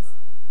ideas?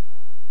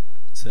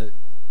 So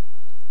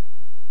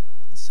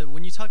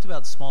when you talked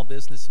about Small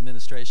Business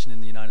Administration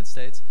in the United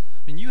States,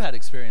 I mean, you had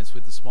experience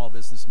with the Small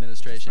Business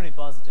Administration. It's pretty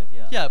positive,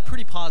 yeah. Yeah,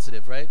 pretty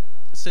positive, right?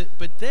 So,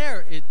 but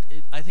there,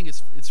 I think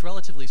it's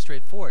relatively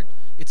straightforward.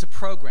 It's a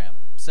program.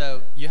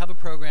 So you have a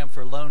program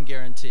for loan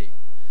guarantee.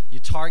 You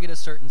target a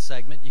certain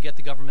segment, you get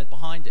the government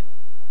behind it,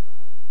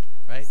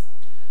 right?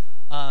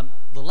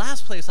 The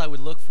last place I would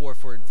look for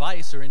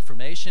advice or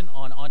information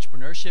on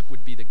entrepreneurship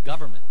would be the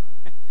government,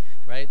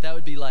 right? That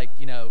would be like,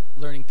 you know,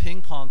 learning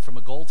ping pong from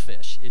a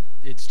goldfish.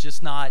 It's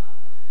just not,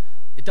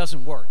 it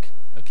doesn't work,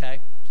 okay?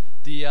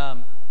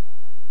 And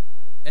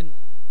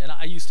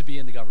I used to be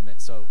in the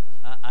government, so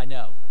I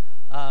know.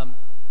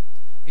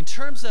 In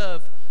terms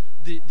of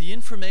the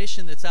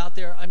information that's out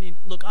there, I mean,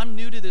 look, I'm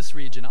new to this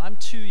region. I'm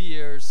 2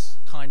 years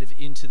kind of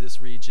into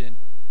this region.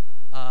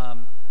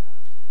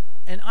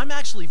 And I'm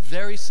actually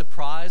very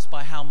surprised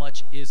by how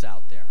much is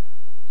out there,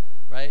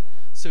 right?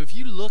 So if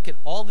you look at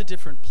all the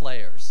different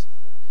players,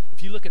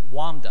 if you look at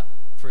WAMDA,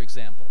 for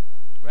example,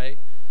 right?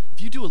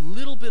 If you do a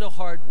little bit of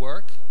hard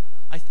work,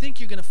 I think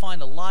you're going to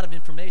find a lot of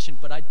information,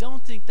 but I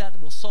don't think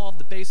that will solve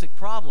the basic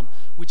problem,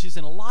 which is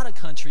in a lot of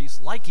countries,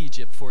 like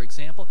Egypt, for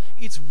example,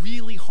 it's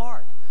really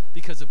hard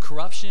because of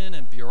corruption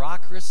and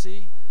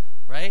bureaucracy,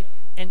 right?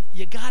 And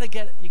you gotta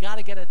get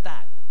at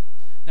that.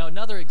 Now,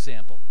 another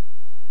example,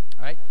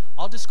 all right?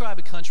 I'll describe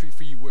a country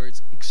for you where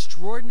it's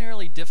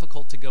extraordinarily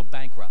difficult to go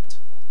bankrupt.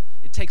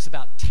 It takes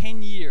about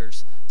 10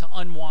 years to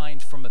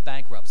unwind from a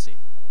bankruptcy.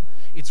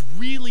 It's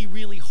really,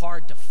 really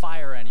hard to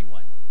fire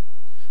anyone.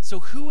 So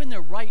who in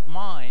their right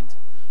mind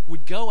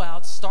would go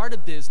out, start a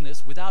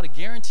business without a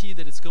guarantee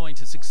that it's going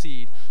to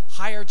succeed,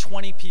 hire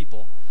 20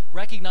 people,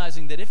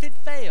 recognizing that if it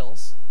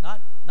fails,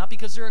 not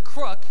because they're a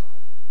crook,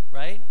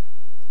 right?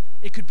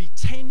 It could be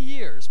 10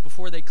 years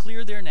before they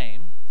clear their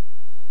name.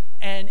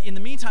 And in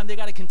the meantime, they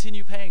got to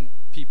continue paying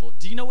people.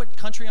 Do you know what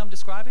country I'm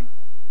describing?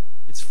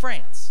 It's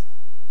France,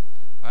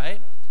 all right?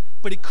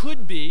 But it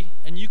could be,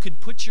 and you could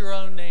put your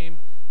own name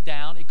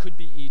down, it could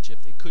be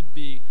Egypt. It could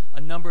be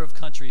a number of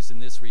countries in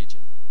this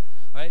region,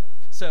 all right?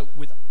 So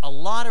with a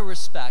lot of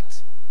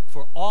respect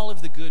for all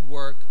of the good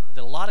work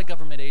that a lot of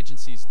government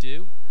agencies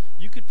do,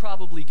 you could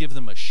probably give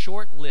them a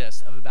short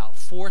list of about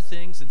 4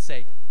 things and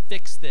say,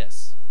 fix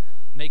this.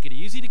 Make it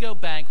easy to go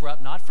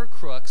bankrupt, not for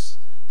crooks,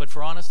 but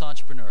for honest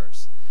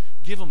entrepreneurs.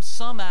 Give them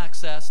some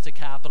access to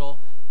capital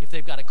if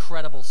they've got a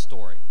credible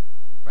story,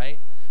 right?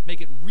 Make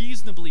it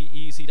reasonably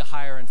easy to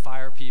hire and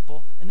fire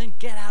people, and then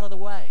get out of the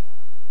way.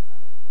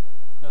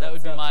 No, that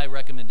would be my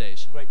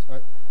recommendation. Great.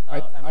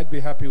 I'd be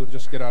happy with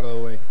just get out of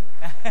the way.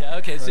 Yeah,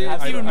 okay, so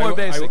it's even more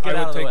basic. Get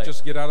out of the way.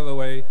 Just get out of the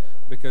way,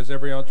 because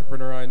every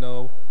entrepreneur I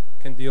know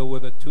can deal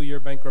with a 2-year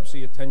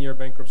bankruptcy, a 10-year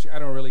bankruptcy. I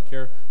don't really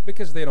care,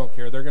 because they don't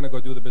care. They're going to go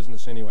do the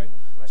business anyway.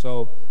 Right.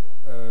 So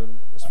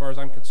as far as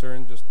I'm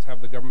concerned, just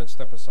have the government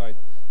step aside.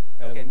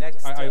 And okay,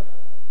 next.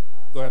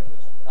 Go ahead,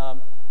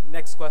 please.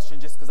 Next question,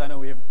 just because I know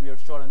we are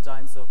short on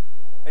time. So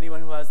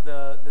anyone who has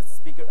the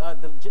speaker,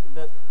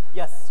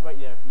 yes, right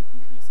there,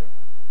 you sir.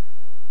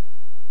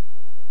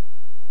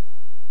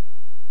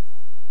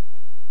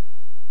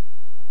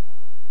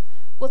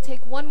 We'll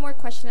take one more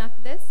question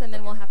after this, and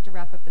then we'll have to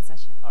wrap up the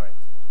session. All right.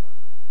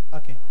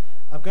 Okay.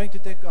 I'm going to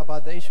talk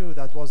about the issue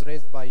that was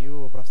raised by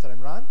you, Professor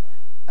Imran.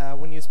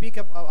 When you speak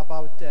about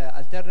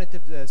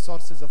alternative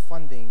sources of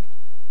funding,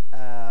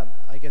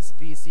 I guess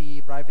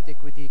VC, private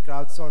equity,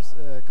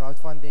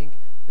 crowdfunding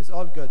is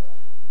all good.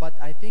 But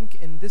I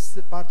think in this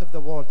part of the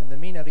world, in the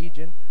MENA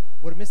region,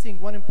 we're missing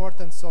one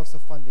important source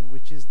of funding,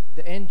 which is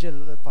the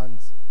angel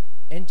funds,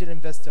 angel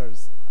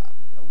investors.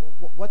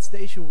 What's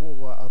the issue,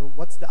 or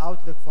what's the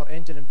outlook for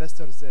angel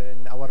investors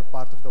in our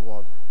part of the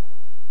world?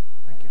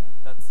 Thank you.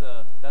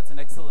 That's an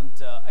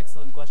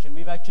excellent question.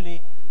 We've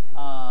actually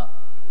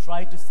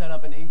tried to set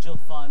up an angel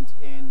fund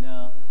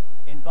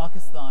in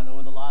Pakistan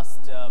over the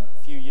last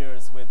few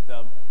years with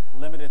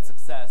limited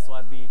success. So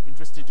I'd be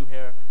interested to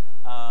hear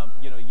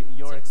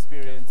your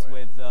experience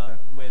with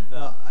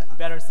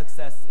better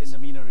success in the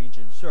MENA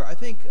region. Sure. I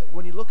think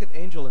when you look at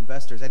angel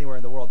investors anywhere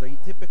in the world, they're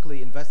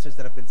typically investors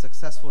that have been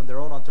successful in their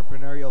own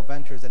entrepreneurial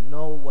ventures and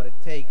know what it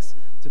takes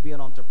to be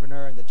an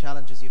entrepreneur and the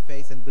challenges you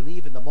face and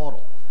believe in the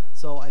model.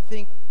 So I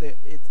think that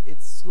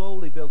it's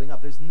slowly building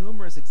up. There's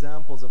numerous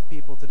examples of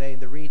people today in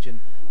the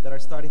region that are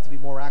starting to be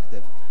more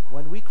active.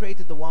 When we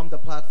created the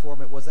WAMDA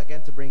platform, it was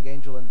again to bring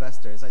angel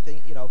investors. I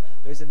think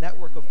there's a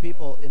network of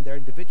people in their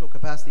individual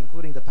capacity,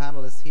 including the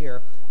panelists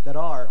here, that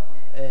are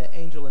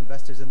angel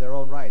investors in their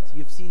own right.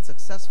 You've seen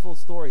successful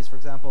stories. For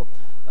example,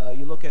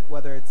 you look at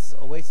whether it's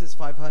Oasis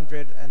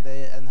 500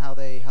 and how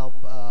they help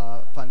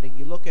funding.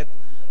 You look at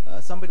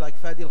somebody like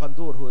Fadi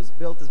Al-Ghandour, who has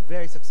built a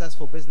very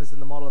successful business in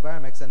the model of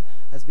Aramex and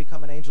has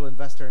become an angel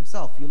investor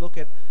himself. You look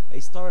at a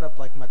startup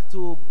like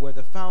Maktoub, where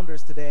the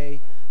founders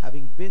today,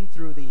 having been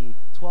through the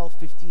 12,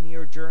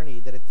 15-year journey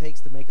that it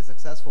takes to make a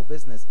successful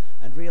business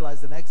and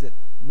realize an exit,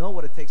 know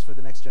what it takes for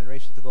the next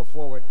generation to go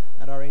forward,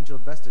 and are angel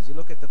investors. You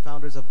look at the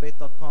founders of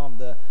Bait.com.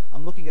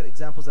 I'm looking at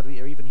examples that are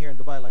even here in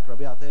Dubai, like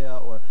Rabia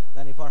Atea or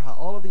Dani Farha.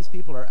 All of these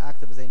people are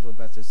active as angel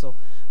investors. So,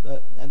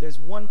 and there's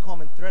one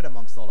common thread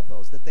amongst all of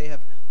those, that they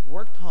have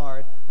worked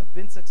hard, have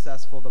been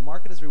successful, the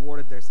market has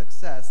rewarded their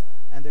success,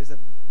 and there's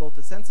both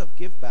a sense of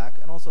give back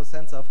and also a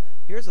sense of,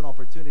 here's an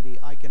opportunity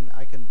I can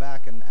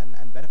back and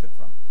benefit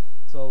from.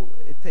 So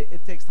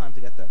it takes time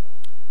to get there.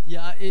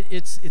 Yeah,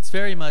 it's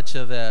very much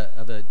of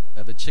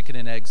a chicken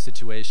and egg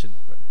situation,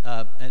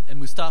 and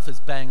Mustafa's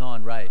bang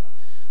on right.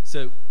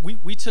 So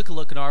we took a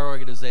look in our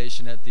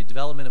organization at the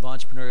development of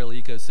entrepreneurial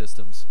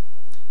ecosystems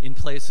in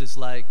places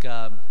like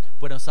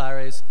Buenos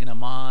Aires, in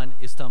Amman,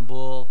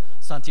 Istanbul,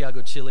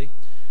 Santiago, Chile,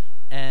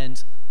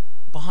 and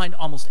behind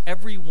almost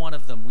every one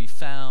of them we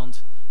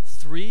found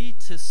 3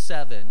 to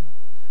 7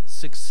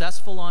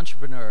 successful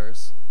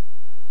entrepreneurs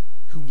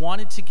who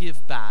wanted to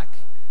give back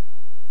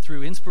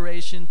through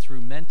inspiration,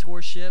 through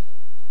mentorship,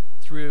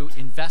 through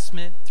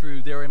investment,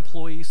 through their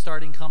employees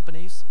starting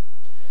companies.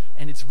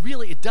 And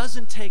it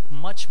doesn't take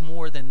much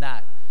more than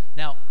that.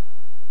 Now,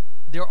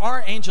 there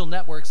are angel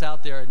networks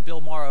out there, and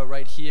Bill Morrow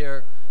right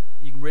here,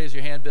 you can raise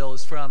your hand, Bill,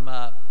 is from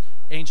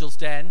Angel's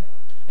Den.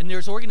 And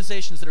there's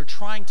organizations that are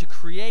trying to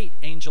create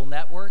angel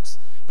networks,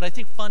 but I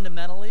think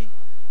fundamentally,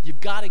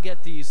 you've got to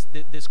get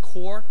this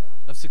core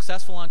of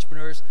successful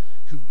entrepreneurs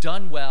who've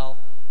done well,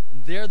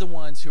 and they're the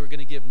ones who are going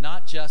to give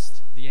not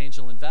just the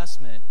angel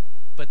investment,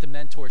 but the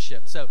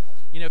mentorship. So,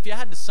 if you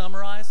had to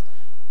summarize,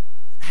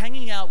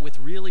 hanging out with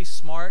really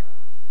smart,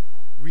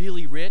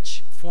 really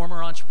rich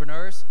former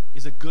entrepreneurs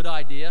is a good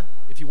idea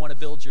if you want to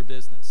build your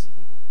business,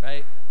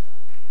 right?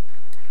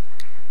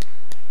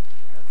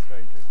 That's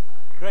very true.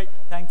 Great,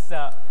 thanks.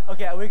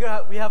 Okay,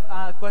 we have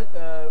our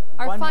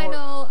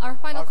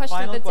final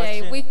question of the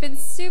day. We've been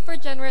super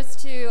generous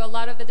to a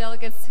lot of the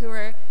delegates who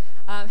are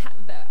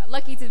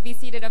lucky to be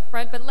seated up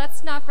front, but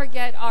let's not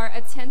forget our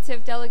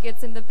attentive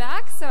delegates in the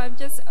back. So I'm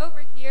just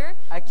over here.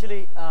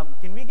 Actually,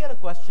 can we get a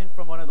question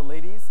from one of the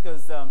ladies?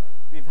 Because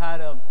we've had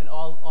an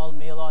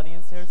all-male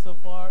audience here so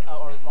far,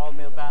 or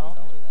all-male panel.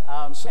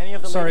 Any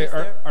of the ladies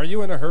there? Are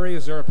you in a hurry?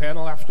 Is there a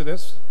panel after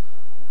this?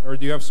 Or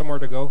do you have somewhere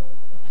to go?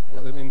 I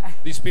mean,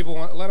 these people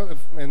want,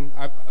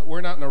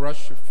 we're not in a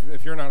rush.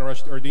 If you're not in a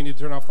rush, or do you need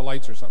to turn off the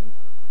lights or something?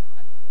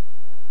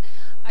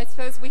 I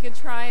suppose we could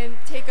try and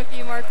take a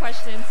few more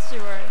questions,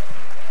 sure.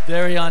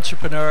 Very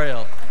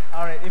entrepreneurial.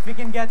 All right, if we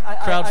can get, I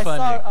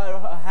saw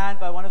a hand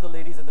by one of the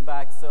ladies at the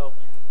back, so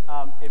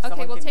if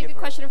okay, we'll take a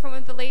question from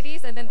one of the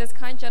ladies, and then this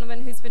kind gentleman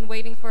who's been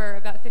waiting for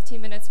about 15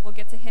 minutes, we'll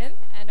get to him,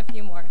 and a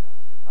few more.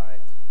 All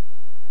right.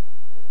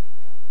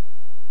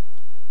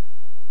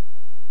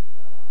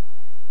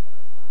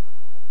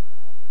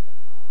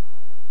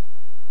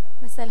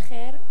 مساء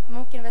الخير.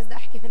 ممكن بس بدي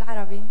أحكي في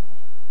العربي؟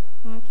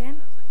 ممكن؟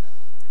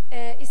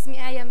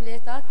 اسمي آية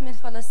مليطات من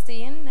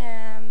فلسطين.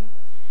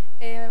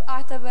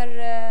 أعتبر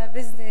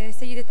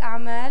سيدة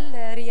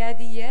أعمال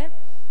ريادية.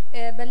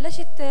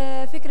 بلشت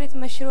فكرة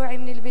مشروعي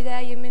من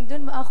البداية من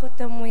دون ما أخذ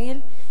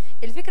تمويل.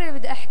 الفكرة اللي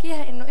بدي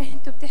أحكيها إنه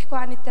أنتوا بتحكوا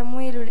عن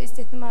التمويل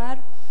والاستثمار.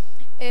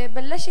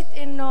 بلشت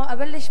إنه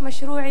أبلش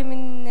مشروعي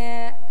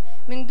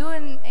من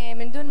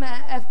دون ما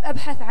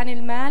أبحث عن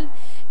المال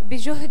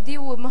بجهدي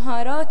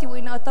ومهاراتي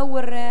وإني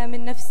أطور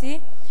من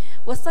نفسي.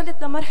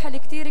 وصلت لمرحلة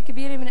كتير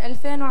كبيرة من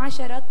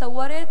 2010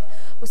 تطورت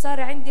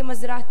وصار عندي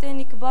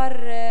مزرعتين كبار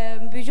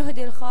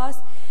بجهدي الخاص.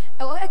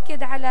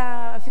 وأؤكد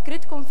على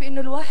فكرتكم في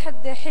إنه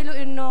الواحد حلو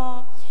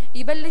إنه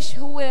يبلش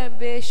هو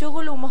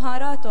بشغله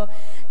ومهاراته،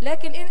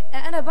 لكن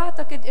أنا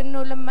بعتقد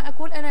إنه لما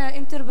أكون أنا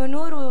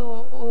انتربرنور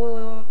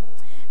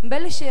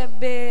ومبلش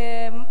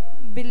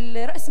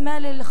بالرأس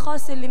مال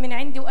الخاص اللي من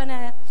عندي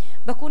وأنا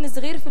بكون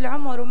صغير في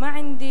العمر وما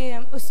عندي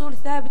أصول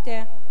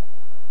ثابتة،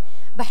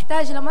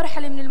 بحتاج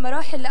لمرحلة من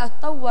المراحل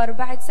لأتطور.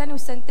 بعد سنة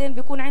وسنتين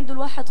بيكون عنده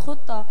الواحد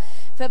خطة،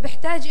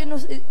 فبحتاج إنه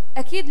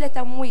أكيد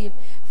لتمويل.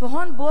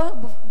 فهون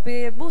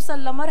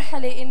بوصل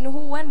لمرحلة إنه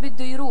هو وين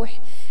بده يروح.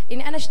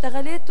 إني أنا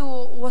اشتغلت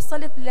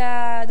ووصلت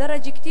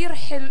لدرجة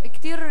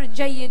كتير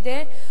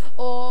جيدة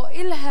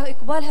وإلها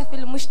إقبالها في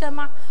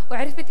المجتمع،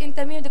 وعرفت أنت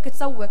مين بدك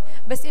تسوق،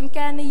 بس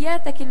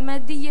إمكانياتك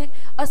المادية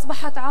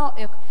أصبحت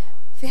عائق.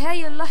 في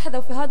هاي اللحظة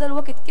وفي هذا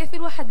الوقت كيف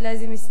الواحد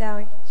لازم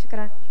يساوي؟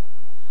 شكرا.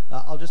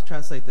 I'll just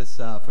translate this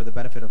for the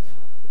benefit of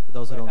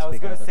those who don't speak. I was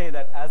going to say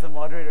that as a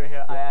moderator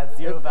here, I add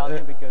zero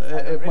value because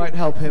it might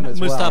help him as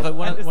Mustafa,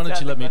 well. Mustafa, why don't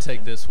you let me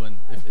take this one,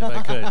 if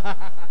I could?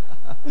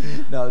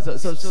 No,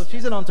 so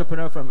she's an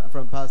entrepreneur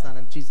from Palestine,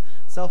 and she's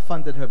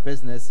self-funded her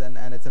business,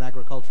 and it's an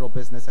agricultural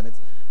business, and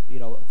it's, you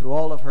know, through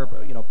all of her,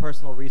 you know,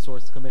 personal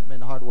resource commitment,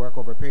 hard work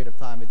over a period of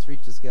time, it's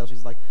reached a scale.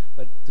 She's like,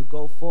 but to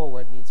go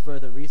forward needs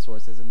further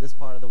resources. In this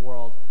part of the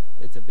world,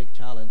 it's a big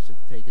challenge to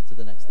take it to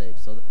the next stage.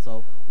 So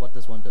what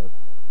does one do?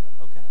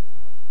 Okay,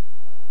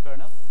 fair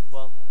enough.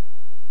 Well,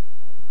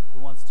 who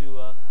wants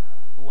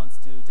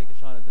to take a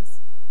shot at this?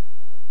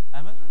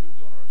 Ahmed? Do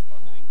you want to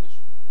respond in English?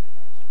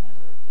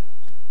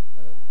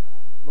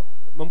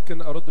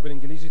 ممكن أرد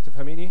بالإنجليزي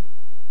تفهميني?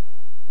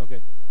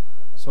 Okay.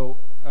 So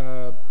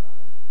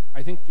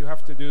I think you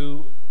have to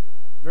do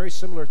very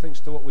similar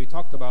things to what we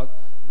talked about,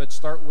 but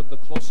start with the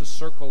closest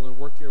circle and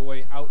work your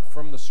way out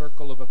from the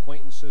circle of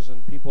acquaintances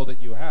and people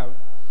that you have.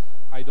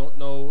 I don't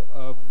know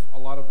of a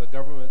lot of the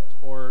government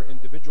or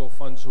individual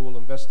funds who will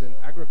invest in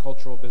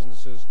agricultural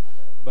businesses,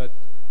 but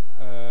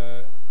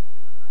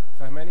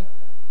فهماني؟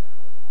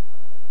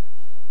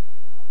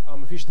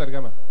 مفيش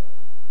ترجمة.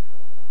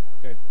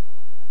 Okay.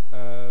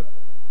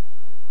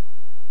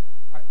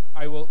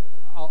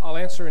 I'll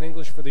answer in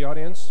English for the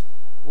audience.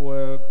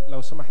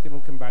 ولو سمحتي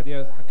ممكن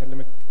بعديها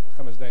هكلمك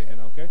 5 دقايق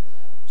هنا. Okay.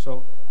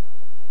 So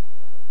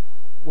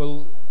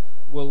we'll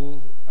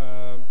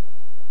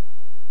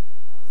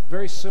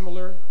very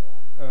similar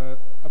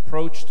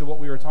approach to what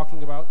we were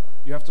talking about.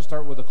 You have to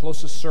start with the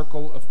closest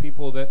circle of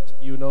people that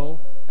you know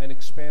and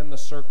expand the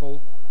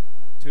circle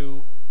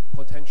to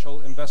potential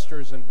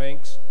investors and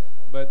banks.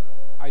 But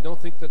I don't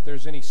think that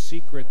there's any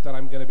secret that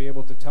I'm going to be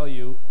able to tell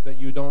you that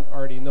you don't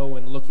already know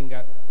when looking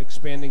at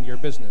expanding your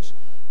business.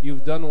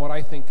 You've done what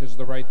I think is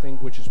the right thing,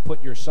 which is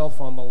put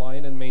yourself on the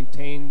line and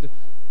maintained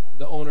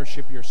the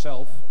ownership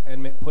yourself and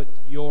put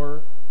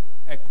your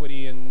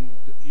equity and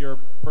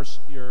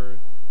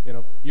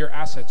your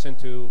assets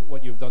into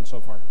what you've done so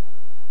far.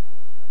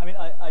 I mean,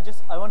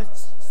 I want to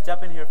step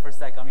in here for a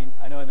sec. I mean,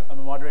 I know I'm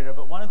a moderator,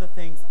 but one of the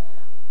things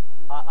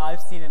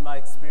I've seen in my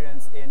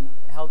experience in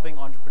helping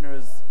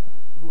entrepreneurs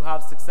who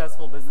have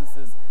successful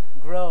businesses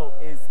grow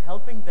is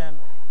helping them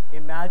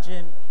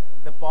imagine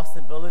the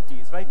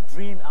possibilities, right?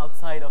 Dream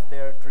outside of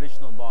their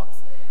traditional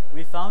box.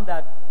 We found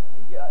that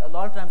a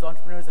lot of times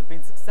entrepreneurs have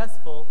been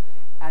successful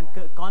and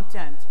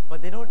content,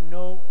 but they don't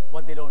know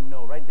what they don't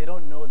know, right? They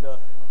don't know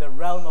the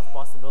realm of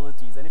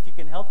possibilities. And if you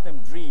can help them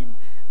dream,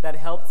 that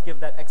helps give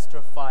that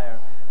extra fire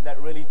that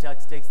really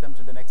takes them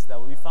to the next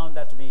level. We found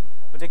that to be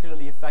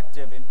particularly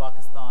effective in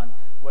Pakistan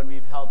when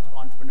we've helped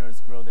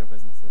entrepreneurs grow their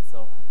businesses. So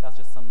that's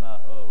just some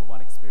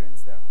one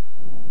experience there.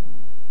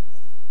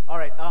 All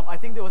right, I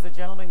think there was a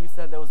gentleman you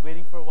said that was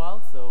waiting for a while,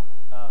 so.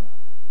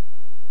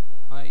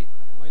 Hi,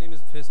 my name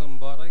is Faisal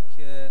Mubarak.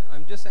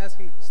 I'm just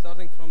asking,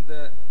 starting from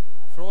the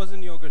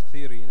frozen yogurt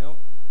theory,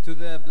 to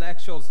the black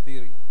scholes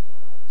theory.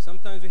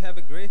 Sometimes we have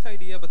a great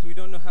idea, but we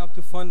don't know how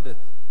to fund it.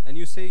 And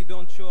you say you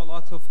don't show a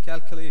lot of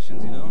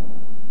calculations,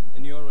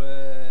 in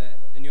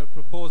your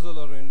proposal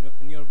or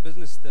in your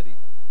business study.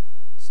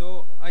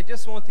 So I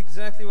just want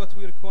exactly what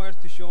we require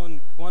to show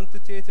on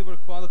quantitative or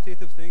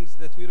qualitative things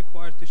that we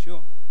require to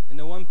show in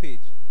a one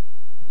page.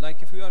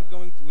 Like if we are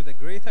going with a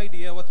great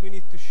idea, what we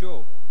need to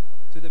show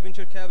to the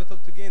venture capital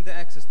to gain the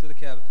access to the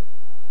capital.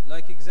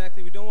 Like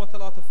exactly, we don't want a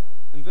lot of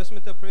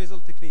investment appraisal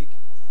technique,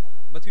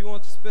 but we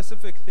want a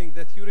specific thing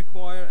that you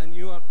require and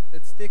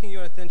it's taking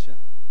your attention.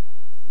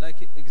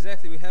 Like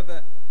exactly, we have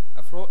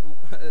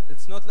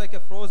it's not like a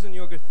frozen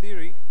yogurt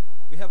theory.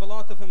 We have a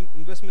lot of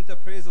investment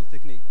appraisal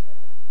technique.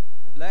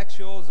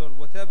 Black-Scholes or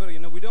whatever,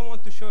 we don't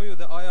want to show you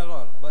the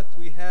IRR, but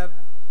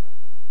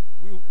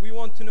we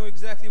want to know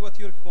exactly what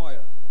you require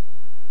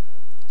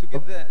to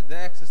get the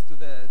access to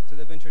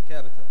the venture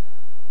capital.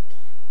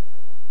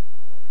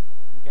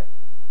 Okay.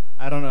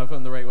 I don't know if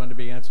I'm the right one to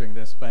be answering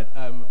this, but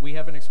we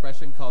have an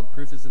expression called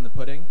proof is in the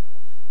pudding.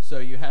 So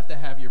you have to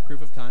have your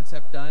proof of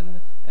concept done,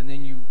 and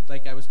then you,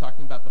 like I was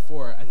talking about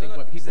before, I think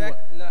what people...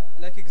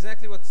 like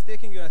exactly what's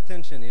taking your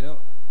attention,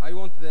 I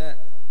want the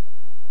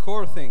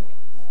core thing.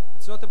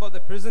 It's not about the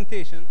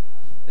presentation,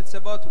 it's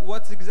about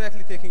what's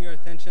exactly taking your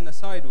attention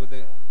aside with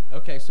it.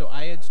 Okay, so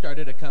I had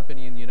started a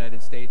company in the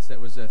United States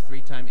that was a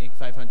 3-time Inc.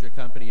 500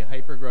 company, a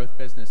hyper-growth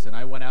business, and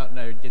I went out and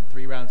I did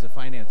 3 rounds of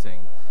financing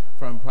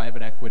from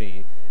private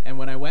equity. And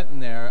when I went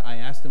in there, I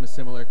asked them a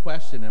similar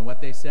question, and what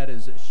they said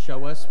is,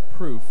 show us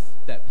proof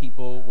that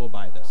people will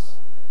buy this.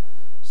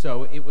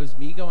 So it was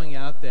me going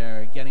out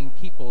there, getting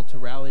people to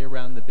rally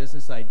around the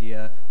business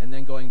idea, and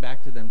then going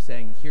back to them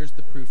saying, here's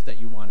the proof that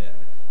you wanted.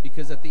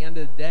 Because at the end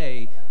of the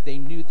day, they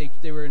knew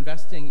they were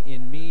investing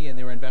in me and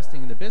they were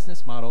investing in the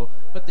business model,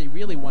 but they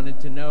really wanted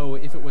to know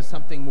if it was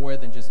something more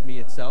than just me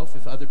itself,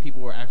 if other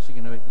people were actually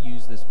going to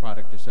use this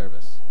product or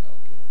service.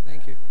 Okay,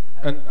 thank you.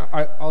 And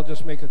I'll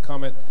just make a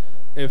comment.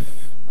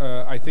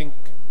 I think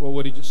what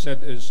Woodie just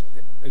said is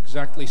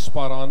exactly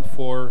spot on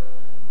for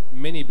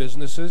many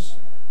businesses.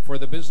 For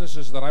the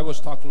businesses that I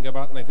was talking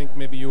about, and I think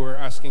maybe you were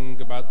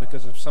asking about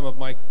because of some of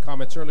my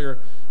comments earlier,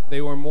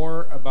 they were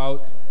more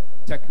about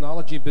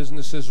technology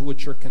businesses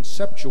which are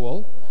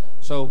conceptual.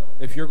 So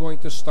if you're going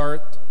to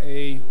start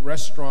a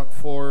restaurant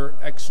for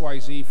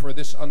XYZ for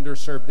this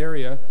underserved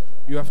area,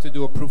 you have to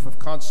do a proof of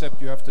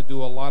concept, you have to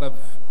do a lot of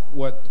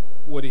what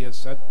Woodie has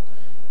said.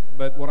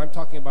 But what I'm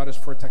talking about is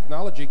for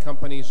technology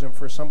companies and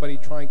for somebody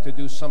trying to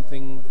do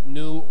something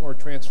new or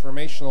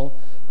transformational,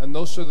 and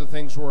those are the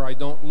things where I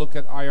don't look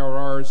at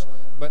IRRs,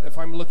 but if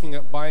I'm looking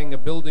at buying a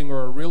building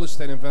or a real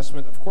estate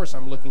investment, of course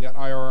I'm looking at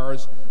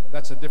IRRs.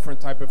 That's a different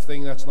type of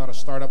thing, that's not a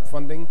startup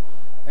funding.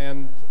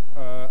 And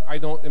I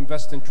don't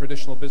invest in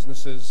traditional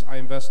businesses, I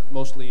invest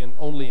mostly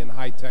only in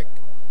high tech.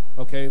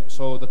 Okay,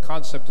 so the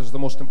concept is the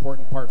most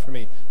important part for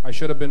me. I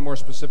should have been more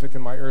specific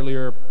in my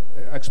earlier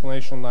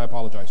explanation, I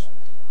apologize.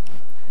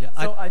 Yeah,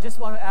 so I just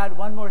want to add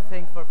one more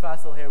thing for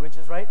Faisal here, which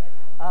is the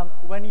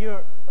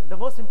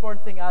most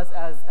important thing, as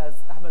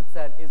Ahmed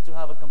said, is to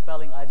have a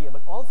compelling idea,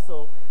 but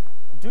also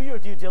do your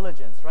due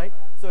diligence, right?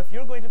 So if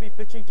you're going to be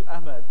pitching to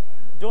Ahmed,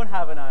 don't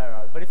have an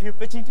IRR, but if you're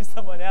pitching to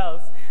someone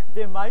else,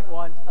 they might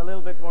want a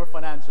little bit more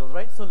financials,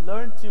 right? So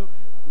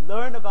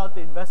learn about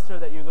the investor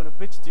that you're going to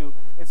pitch to.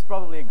 It's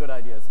probably a good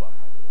idea as well.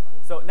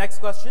 So next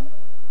question.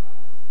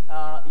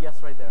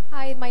 Yes, right there.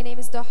 Hi, my name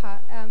is Doha.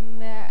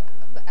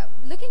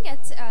 Looking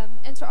at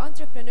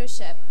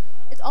entrepreneurship,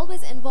 it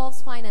always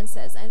involves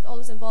finances and it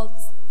always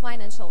involves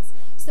financials.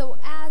 So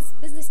as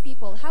business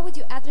people, how would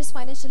you address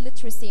financial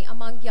literacy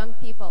among young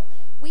people?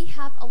 We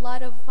have a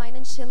lot of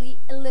financially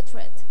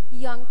illiterate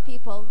young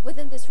people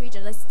within this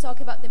region. Let's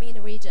talk about the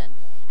MENA region.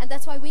 And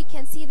that's why we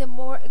can see them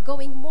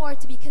going more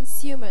to be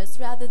consumers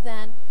rather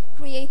than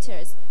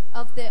creators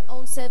of their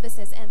own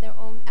services and their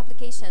own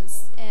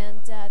applications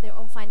and their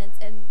own finance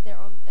and their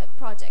own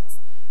projects.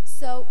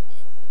 So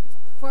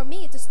for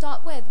me, to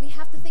start with, we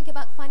have to think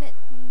about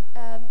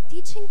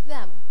teaching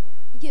them,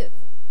 youth,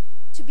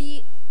 to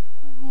be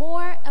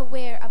more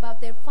aware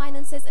about their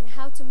finances and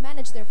how to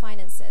manage their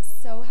finances.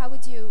 So how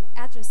would you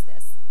address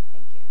this?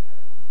 Thank you.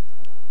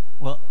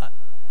 Well,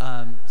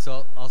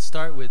 so I'll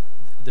start with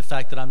the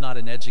fact that I'm not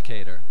an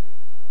educator.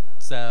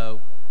 So,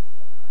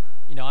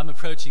 I'm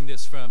approaching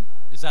this from,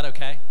 is that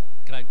okay?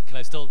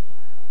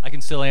 I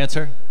can still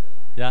answer?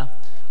 Yeah?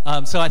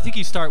 So I think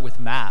you start with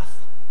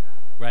math,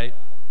 right?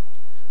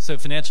 So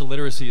financial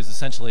literacy is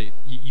essentially,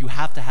 you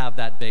have to have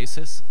that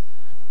basis.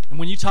 And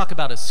when you talk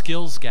about a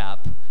skills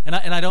gap, and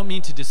I don't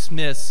mean to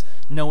dismiss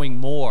knowing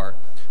more,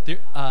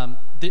 there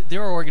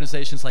are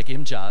organizations like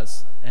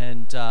IMJAZ,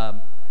 and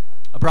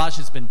Abraaj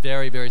has been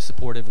very, very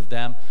supportive of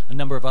them, a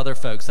number of other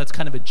folks. That's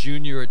kind of a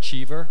junior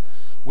achiever,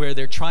 where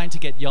they're trying to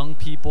get young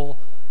people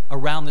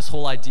around this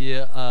whole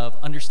idea of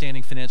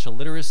understanding financial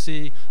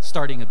literacy,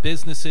 starting a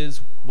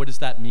businesses, what does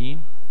that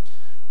mean?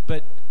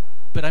 But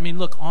I mean,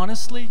 look,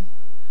 honestly,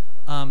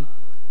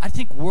 I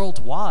think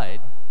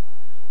worldwide,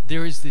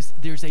 there's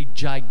a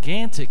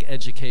gigantic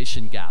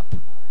education gap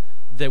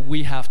that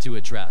we have to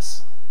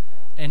address.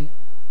 And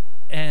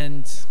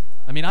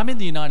I mean, I'm in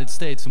the United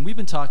States, and we've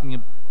been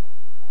talking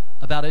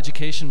about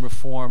education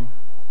reform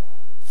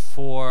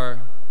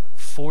for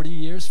 40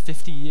 years,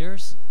 50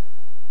 years,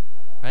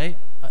 right?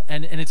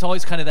 And it's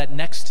always kind of that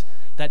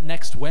that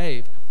next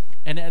wave.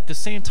 And at the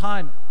same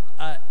time,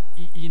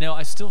 you know,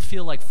 I still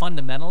feel like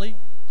fundamentally,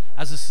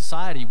 as a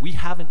society, we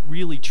haven't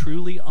really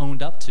truly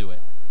owned up to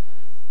it.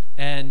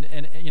 And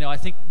you know, I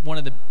think one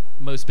of the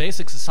most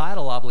basic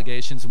societal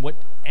obligations and what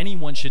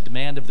anyone should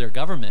demand of their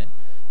government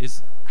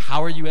is,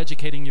 how are you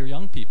educating your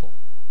young people?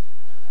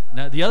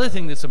 Now, the other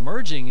thing that's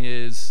emerging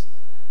is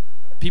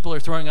people are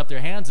throwing up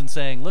their hands and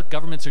saying, look,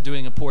 governments are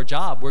doing a poor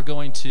job. We're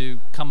going to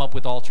come up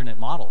with alternate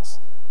models,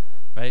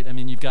 right? I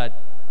mean, you've got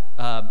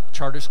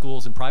charter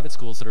schools and private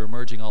schools that are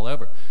emerging all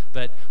over.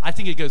 But I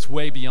think it goes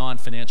way beyond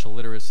financial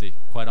literacy,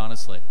 quite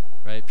honestly,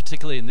 right?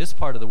 Particularly in this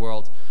part of the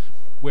world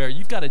where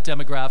you've got a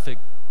demographic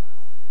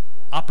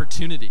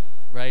opportunity,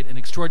 right? An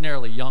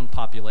extraordinarily young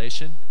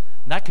population.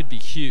 And that could be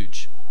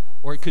huge,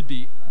 or it could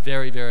be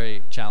very,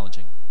 very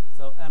challenging.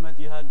 So, Ahmed,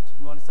 you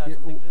want to say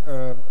something to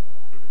this?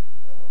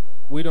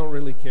 We don't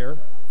really care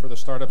for the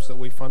startups that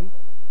we fund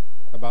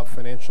about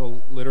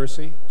financial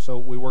literacy, so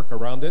we work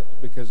around it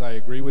because I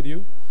agree with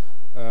you.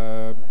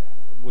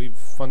 We've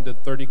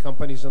funded 30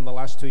 companies in the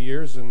last 2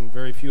 years, and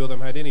very few of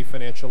them had any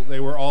financial.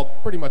 They were all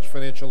pretty much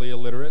financially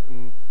illiterate,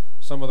 and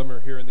some of them are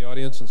here in the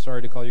audience, and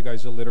sorry to call you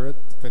guys illiterate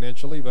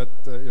financially, but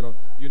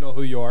you know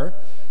who you are.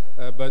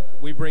 But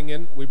we bring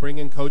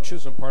in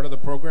coaches, and part of the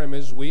program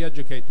is we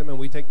educate them, and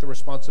we take the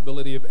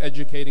responsibility of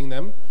educating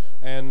them.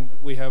 And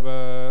we have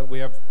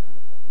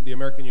the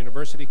American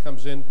University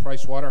comes in,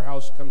 Price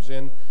Waterhouse comes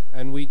in,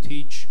 and we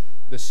teach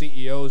the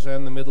CEOs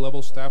and the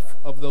mid-level staff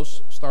of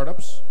those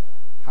startups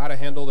how to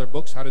handle their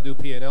books, how to do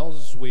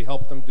P&Ls. We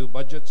help them do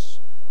budgets,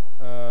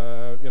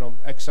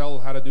 Excel,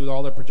 how to do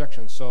all their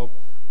projections. So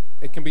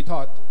it can be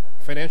taught.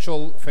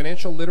 Financial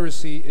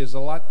literacy is a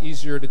lot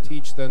easier to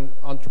teach than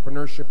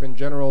entrepreneurship in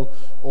general,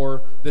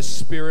 or the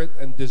spirit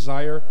and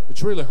desire.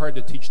 It's really hard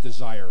to teach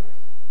desire.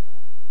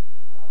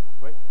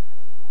 Great.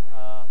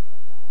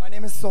 My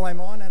name is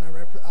Sulaiman, and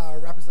I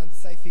represent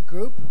the Saifi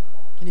Group.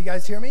 Can you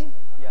guys hear me?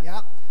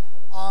 Yeah.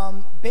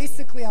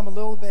 Basically, I'm a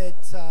little bit,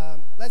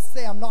 let's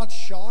say I'm not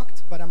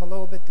shocked, but I'm a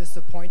little bit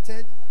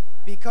disappointed,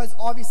 because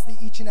obviously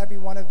each and every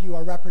one of you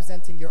are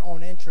representing your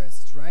own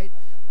interests, right?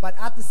 But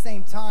at the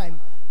same time,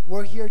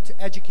 we're here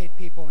to educate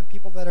people, and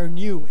people that are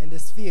new in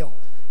this field.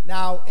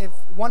 Now, if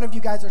one of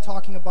you guys are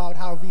talking about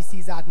how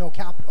VCs add no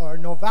capital or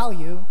no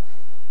value,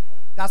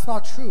 that's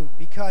not true,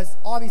 because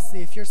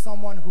obviously if you're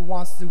someone who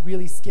wants to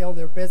really scale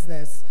their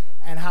business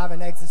and have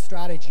an exit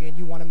strategy, and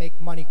you want to make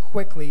money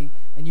quickly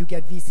and you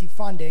get VC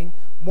funding,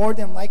 more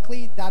than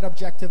likely that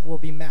objective will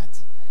be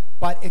met.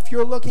 But if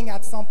you're looking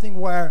at something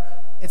where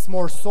it's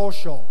more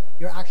social,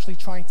 you're actually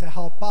trying to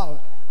help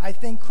out, I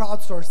think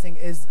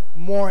crowdsourcing is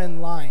more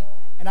in line.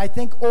 And I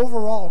think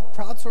overall,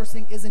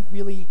 crowdsourcing isn't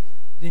really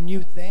the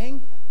new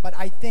thing, but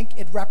I think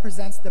it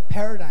represents the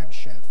paradigm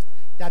shift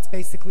that's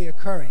basically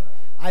occurring.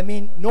 I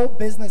mean, no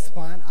business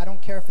plan, I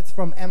don't care if it's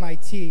from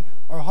MIT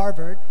or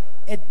Harvard,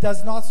 it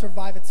does not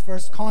survive its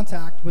first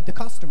contact with the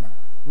customer,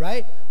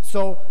 right?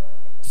 So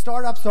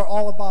startups are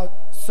all about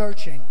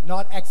searching,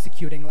 not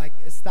executing like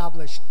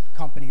established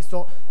companies.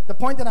 So the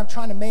point that I'm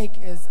trying to make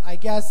is, I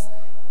guess,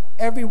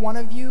 every one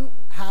of you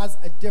has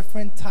a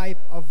different type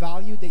of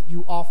value that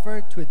you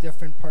offer to a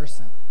different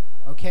person,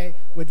 okay?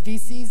 With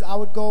VCs, I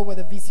would go with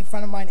a VC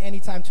friend of mine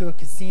anytime to a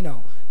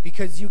casino,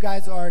 because you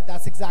guys are,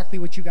 that's exactly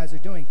what you guys are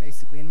doing,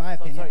 basically, in my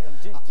opinion.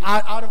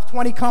 Out of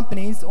 20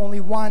 companies, only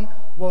one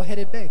will hit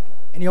it big,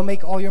 and you'll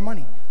make all your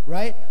money,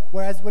 right?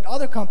 Whereas with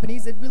other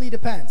companies, it really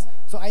depends.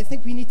 So I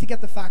think we need to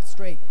get the facts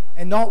straight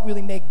and not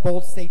really make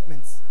bold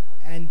statements.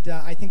 And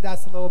I think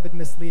that's a little bit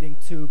misleading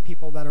to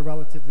people that are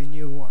relatively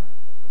new. Or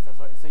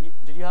so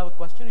did you have a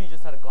question, or you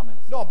just had a comment?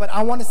 No, but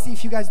I want to see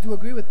if you guys do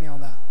agree with me on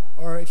that,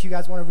 or if you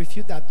guys want to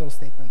refute those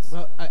statements.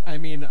 Well, I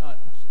mean,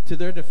 to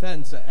their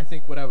defense, I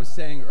think what I was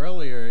saying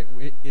earlier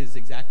is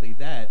exactly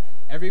that.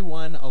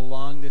 Everyone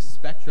along this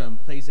spectrum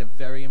plays a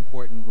very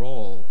important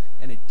role,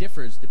 and it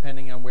differs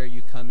depending on where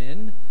you come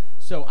in.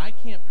 So I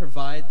can't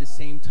provide the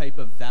same type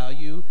of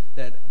value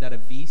that a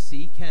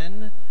VC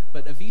can,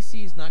 but a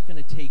VC is not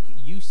going to take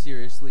you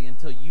seriously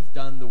until you've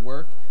done the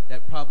work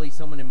that probably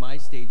someone in my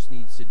stage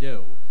needs to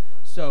do.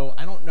 So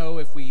I don't know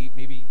if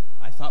maybe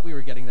I thought we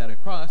were getting that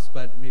across,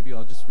 but maybe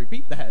I'll just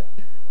repeat that.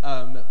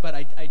 But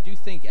I do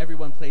think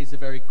everyone plays a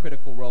very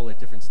critical role at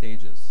different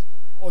stages.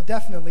 Oh,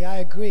 definitely, I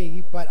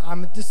agree, but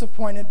I'm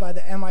disappointed by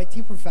the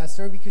MIT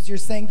professor, because you're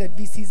saying that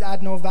VCs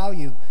add no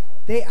value.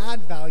 They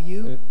add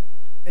value.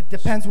 It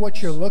depends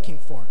what you're looking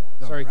for,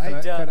 though, sorry,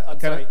 right?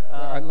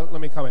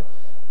 Let me comment.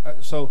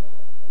 So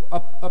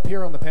up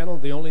here on the panel,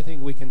 the only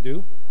thing we can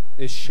do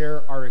is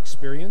share our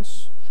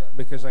experience,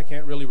 because I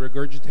can't really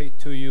regurgitate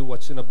to you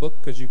what's in a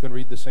book, because you can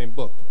read the same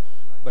book.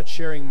 But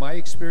sharing my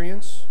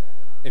experience,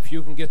 if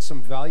you can get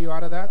some value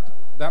out of that,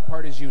 that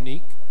part is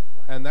unique.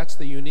 And that's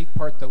the unique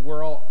part that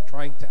we're all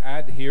trying to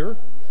add here.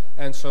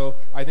 And so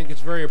I think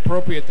it's very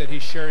appropriate that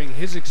he's sharing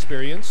his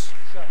experience,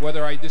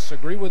 whether I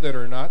disagree with it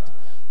or not.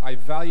 I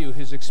value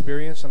his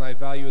experience, and I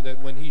value that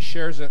when he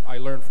shares it, I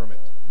learn from it.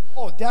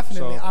 Oh,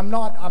 definitely. So, I'm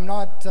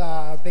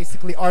not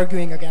basically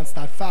arguing against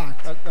that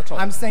fact. That's all.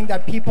 I'm saying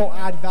that people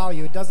add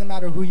value. It doesn't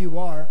matter who you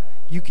are.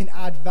 you can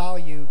add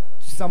value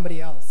to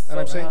somebody else. And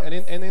I'm saying,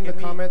 and in the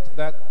comment,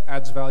 that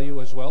adds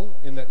value as well,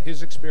 in that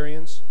his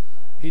experience,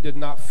 he did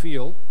not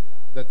feel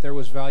that there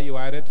was value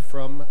added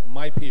from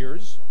my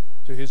peers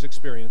to his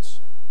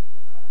experience.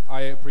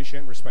 I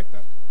appreciate and respect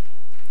that.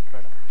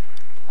 Fair enough.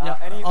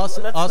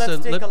 Let's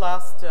take a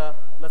last.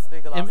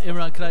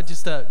 Imran, could I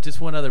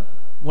just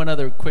one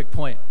other quick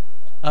point?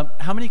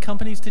 How many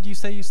companies did you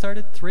say you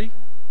started? 3?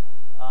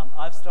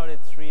 I've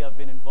started 3. I've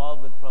been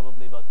involved with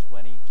probably about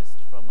 20, just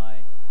from my.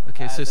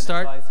 Okay, so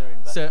start.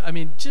 So I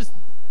mean, just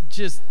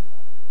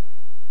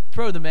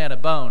throw the man a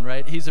bone,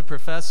 right? He's a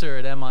professor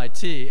at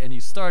MIT, and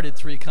he started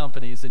 3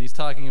 companies, and he's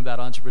talking about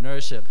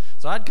entrepreneurship.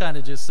 So I'd kind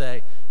of just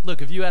say,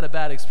 look, if you had a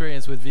bad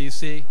experience with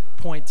VC,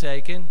 point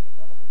taken.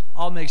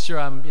 I'll make sure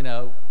I'm,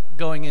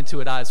 going into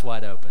it eyes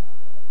wide open.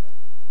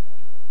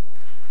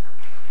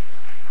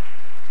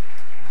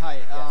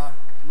 Hi,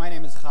 my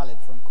name is Khalid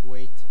from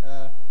Kuwait.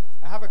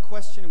 I have a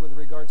question with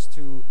regards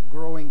to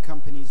growing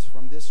companies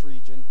from this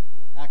region,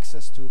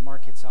 access to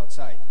markets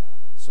outside.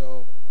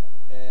 So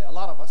a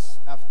lot of us,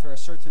 after a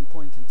certain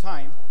point in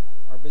time,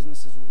 our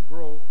businesses will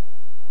grow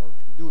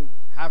or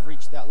have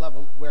reached that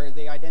level where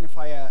they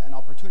identify an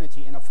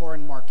opportunity in a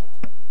foreign market.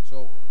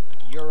 So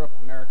Europe,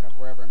 America,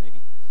 wherever it may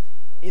be.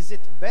 Is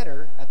it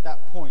better at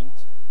that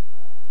point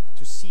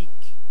to seek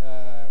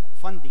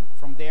funding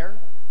from there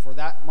for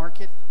that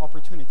market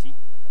opportunity,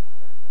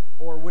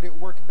 or would it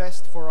work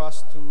best for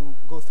us to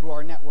go through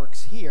our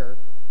networks here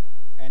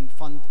and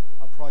fund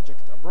a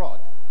project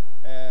abroad?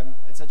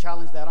 It's a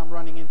challenge that I'm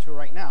running into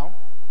right now,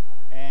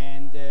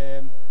 and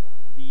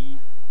the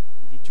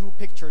 2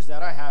 pictures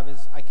that I have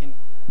is I can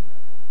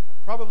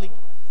probably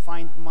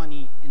find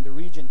money in the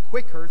region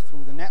quicker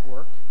through the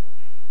network,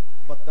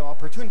 but the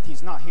opportunity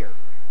is not here.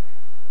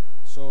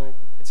 So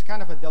it's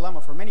kind of a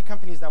dilemma for many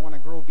companies that want to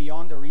grow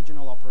beyond a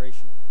regional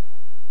operation.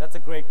 That's a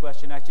great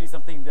question. Actually,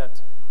 something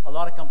that a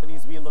lot of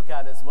companies we look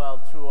at as well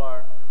through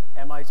our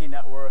MIT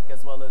network,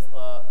 as well as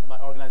my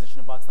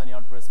organization of Pakistani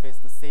entrepreneurs, face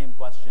the same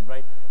question,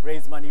 right?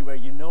 Raise money where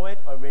you know it,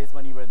 or raise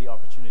money where the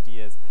opportunity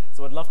is.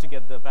 So I'd love to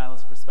get the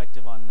panel's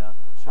perspective on that.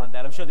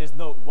 I'm sure there's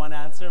no one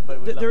answer,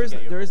 but there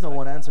is no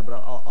one answer, but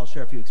I'll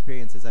share a few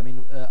experiences. I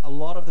mean, a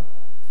lot of the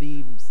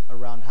themes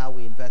around how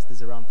we invest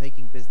is around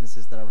taking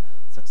businesses that are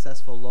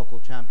successful local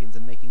champions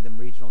and making them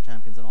regional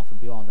champions and often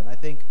beyond. And I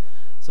think,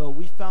 so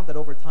we found that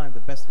over time,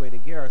 the best way to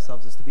gear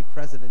ourselves is to be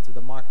present into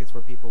the markets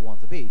where people want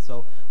to be.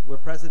 So we're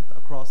present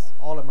across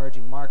all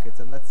emerging markets,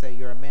 and let's say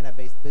you're a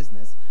MENA-based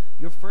business,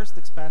 your first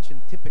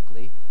expansion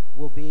typically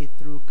will be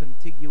through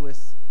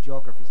contiguous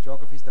geographies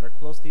that are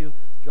close to you,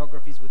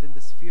 geographies within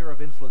the sphere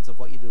of influence of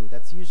what you do.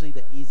 That's usually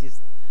the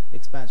easiest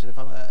expansion. If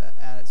I'm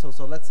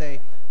so let's say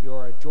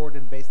you're a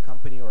Jordan-based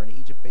company or an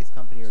Egypt-based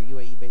company or a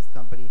UAE-based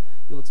company,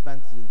 you'll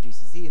expand to the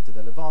GCC, into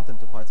the Levant,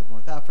 into parts of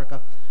North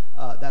Africa.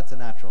 That's a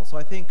natural. So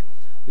I think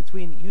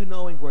between you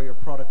knowing where your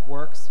product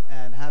works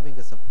and having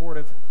a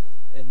supportive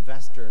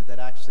investor that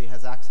actually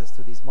has access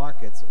to these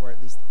markets, or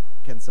at least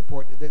can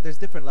support, there's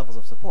different levels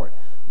of support.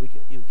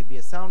 You could be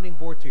a sounding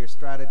board to your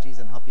strategies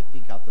and help you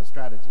think out those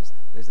strategies.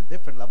 There's a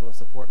different level of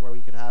support where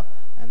we could have,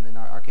 and in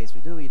our case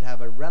we do, we'd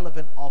have a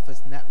relevant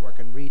office network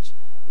and reach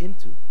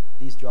into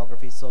these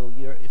geographies. So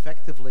you're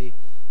effectively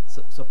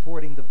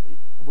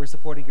we're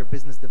supporting your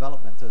business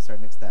development to a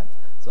certain extent.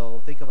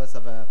 So think of us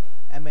as a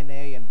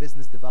M&A and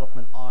business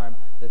development arm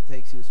that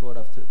takes you sort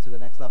of to the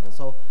next level.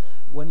 So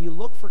when you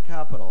look for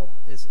capital,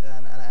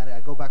 and I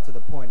go back to the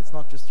point, it's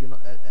not just,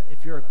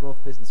 if you're a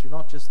growth business, you're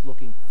not just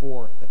looking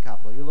for the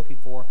capital, you're looking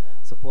for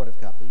supportive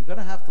capital. You're going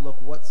to have to look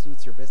what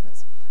suits your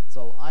business.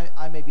 So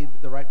I may be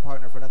the right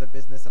partner for another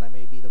business, and I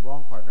may be the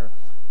wrong partner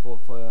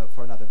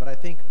for another. But I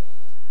think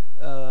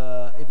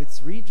if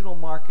it's regional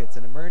markets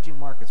and emerging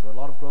markets where a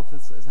lot of growth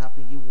is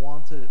happening, you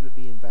want to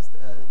be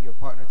your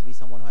partner to be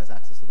someone who has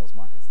access to those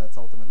markets. That's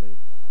ultimately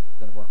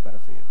going to work better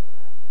for you.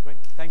 Great,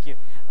 thank you.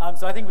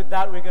 So I think with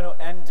that we're going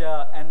to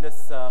end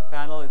this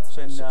panel. It's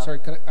been sorry,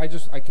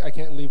 I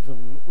can't leave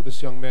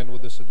this young man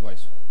with this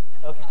advice.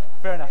 Okay,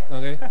 fair enough.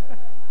 Okay,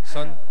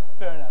 son.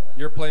 Fair enough.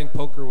 You're playing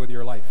poker with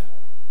your life.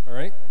 All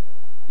right,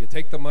 you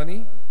take the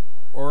money,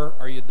 or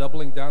are you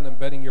doubling down and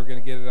betting you're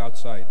going to get it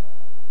outside?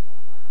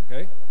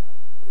 Okay.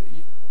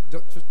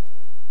 Just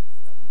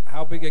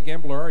how big a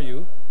gambler are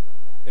you?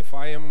 If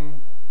I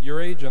am your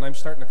age and I'm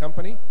starting a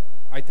company,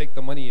 I take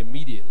the money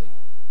immediately,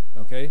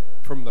 okay,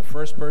 from the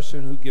first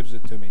person who gives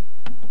it to me,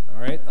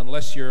 all right?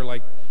 Unless you're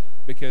like,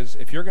 because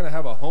if you're going to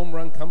have a home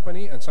run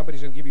company and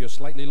somebody's going to give you a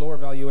slightly lower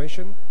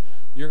valuation,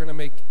 you're going to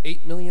make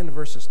 8 million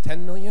versus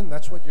 10 million.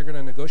 That's what you're going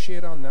to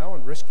negotiate on now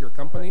and risk your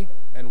company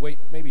and wait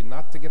maybe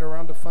not to get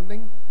around to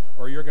funding,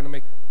 or you're going to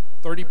make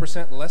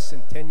 30% less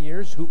in 10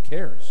 years. Who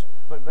cares,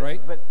 right?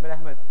 But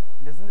Ahmed,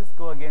 doesn't this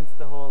go against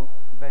the whole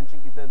venture,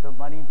 the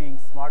money being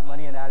smart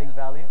money and adding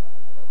value?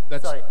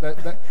 That's, Sorry.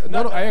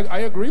 No, I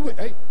agree with.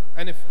 Hey,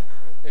 and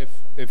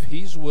if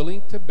he's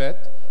willing to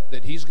bet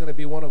that he's going to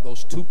be one of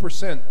those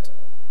 2%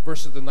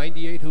 versus the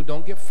 98 who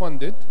don't get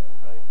funded,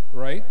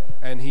 right?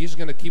 And he's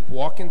going to keep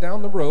walking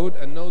down the road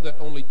and know that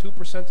only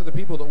 2% of the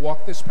people that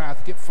walk this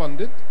path get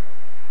funded,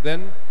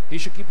 then he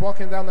should keep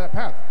walking down that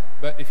path.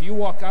 But if you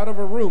walk out of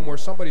a room where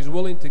somebody's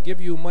willing to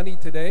give you money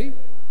today,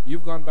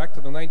 you've gone back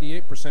to the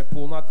 98%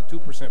 pool, not the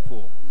 2%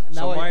 pool.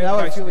 Now,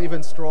 I feel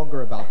even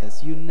stronger about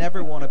this. You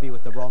never want to be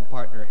with the wrong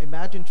partner.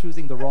 Imagine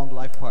choosing the wrong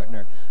life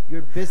partner.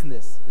 Your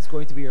business is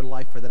going to be your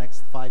life for the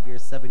next 5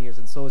 years, 7 years,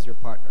 and so is your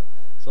partner.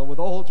 So with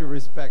all due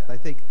respect, I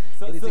think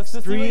it is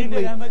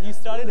extremely... Ahmed, you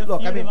started a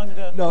feud among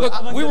the... No,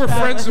 look, we were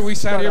friends and we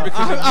sat here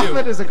because of you.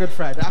 Ahmed is a good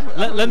friend.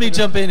 Let me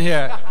jump in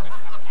here.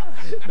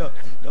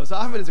 No, so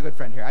Ahmed is a good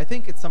friend here. I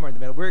think it's somewhere in the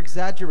middle. We're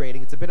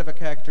exaggerating. It's a bit of a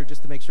caricature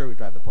just to make sure we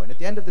drive the point. At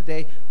the end of the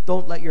day,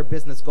 don't let your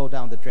business go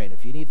down the drain.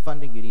 If you need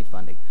funding, you need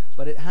funding.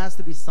 But it has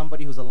to be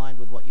somebody who's aligned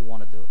with what you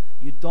want to do.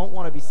 You don't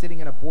want to be sitting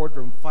in a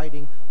boardroom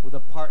fighting with a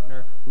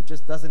partner who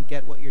just doesn't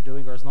get what you're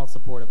doing or is not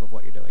supportive of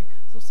what you're doing.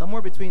 So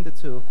somewhere between the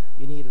two,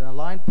 you need an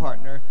aligned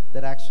partner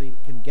that actually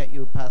can get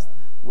you past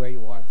where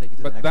you want to take you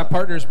to the next level. But that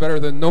partner is better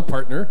than no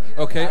partner,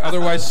 okay?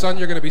 Otherwise, son,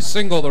 you're going to be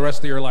single the rest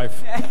of your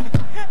life.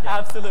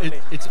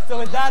 Absolutely. So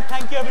with that,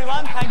 thank you,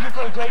 everyone. Thank you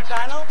for a great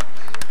panel.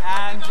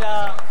 And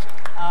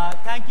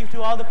thank you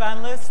to all the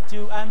panelists,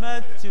 to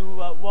Ahmed,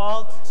 to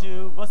Walt,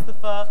 to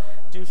Mustafa,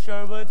 to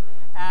Sherwood.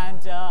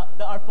 And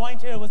our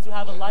point here was to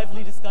have a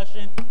lively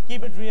discussion,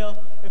 keep it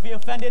real. If we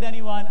offended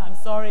anyone, I'm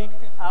sorry.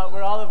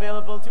 We're all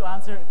available to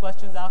answer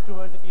questions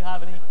afterwards if you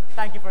have any.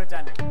 Thank you for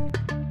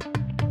attending.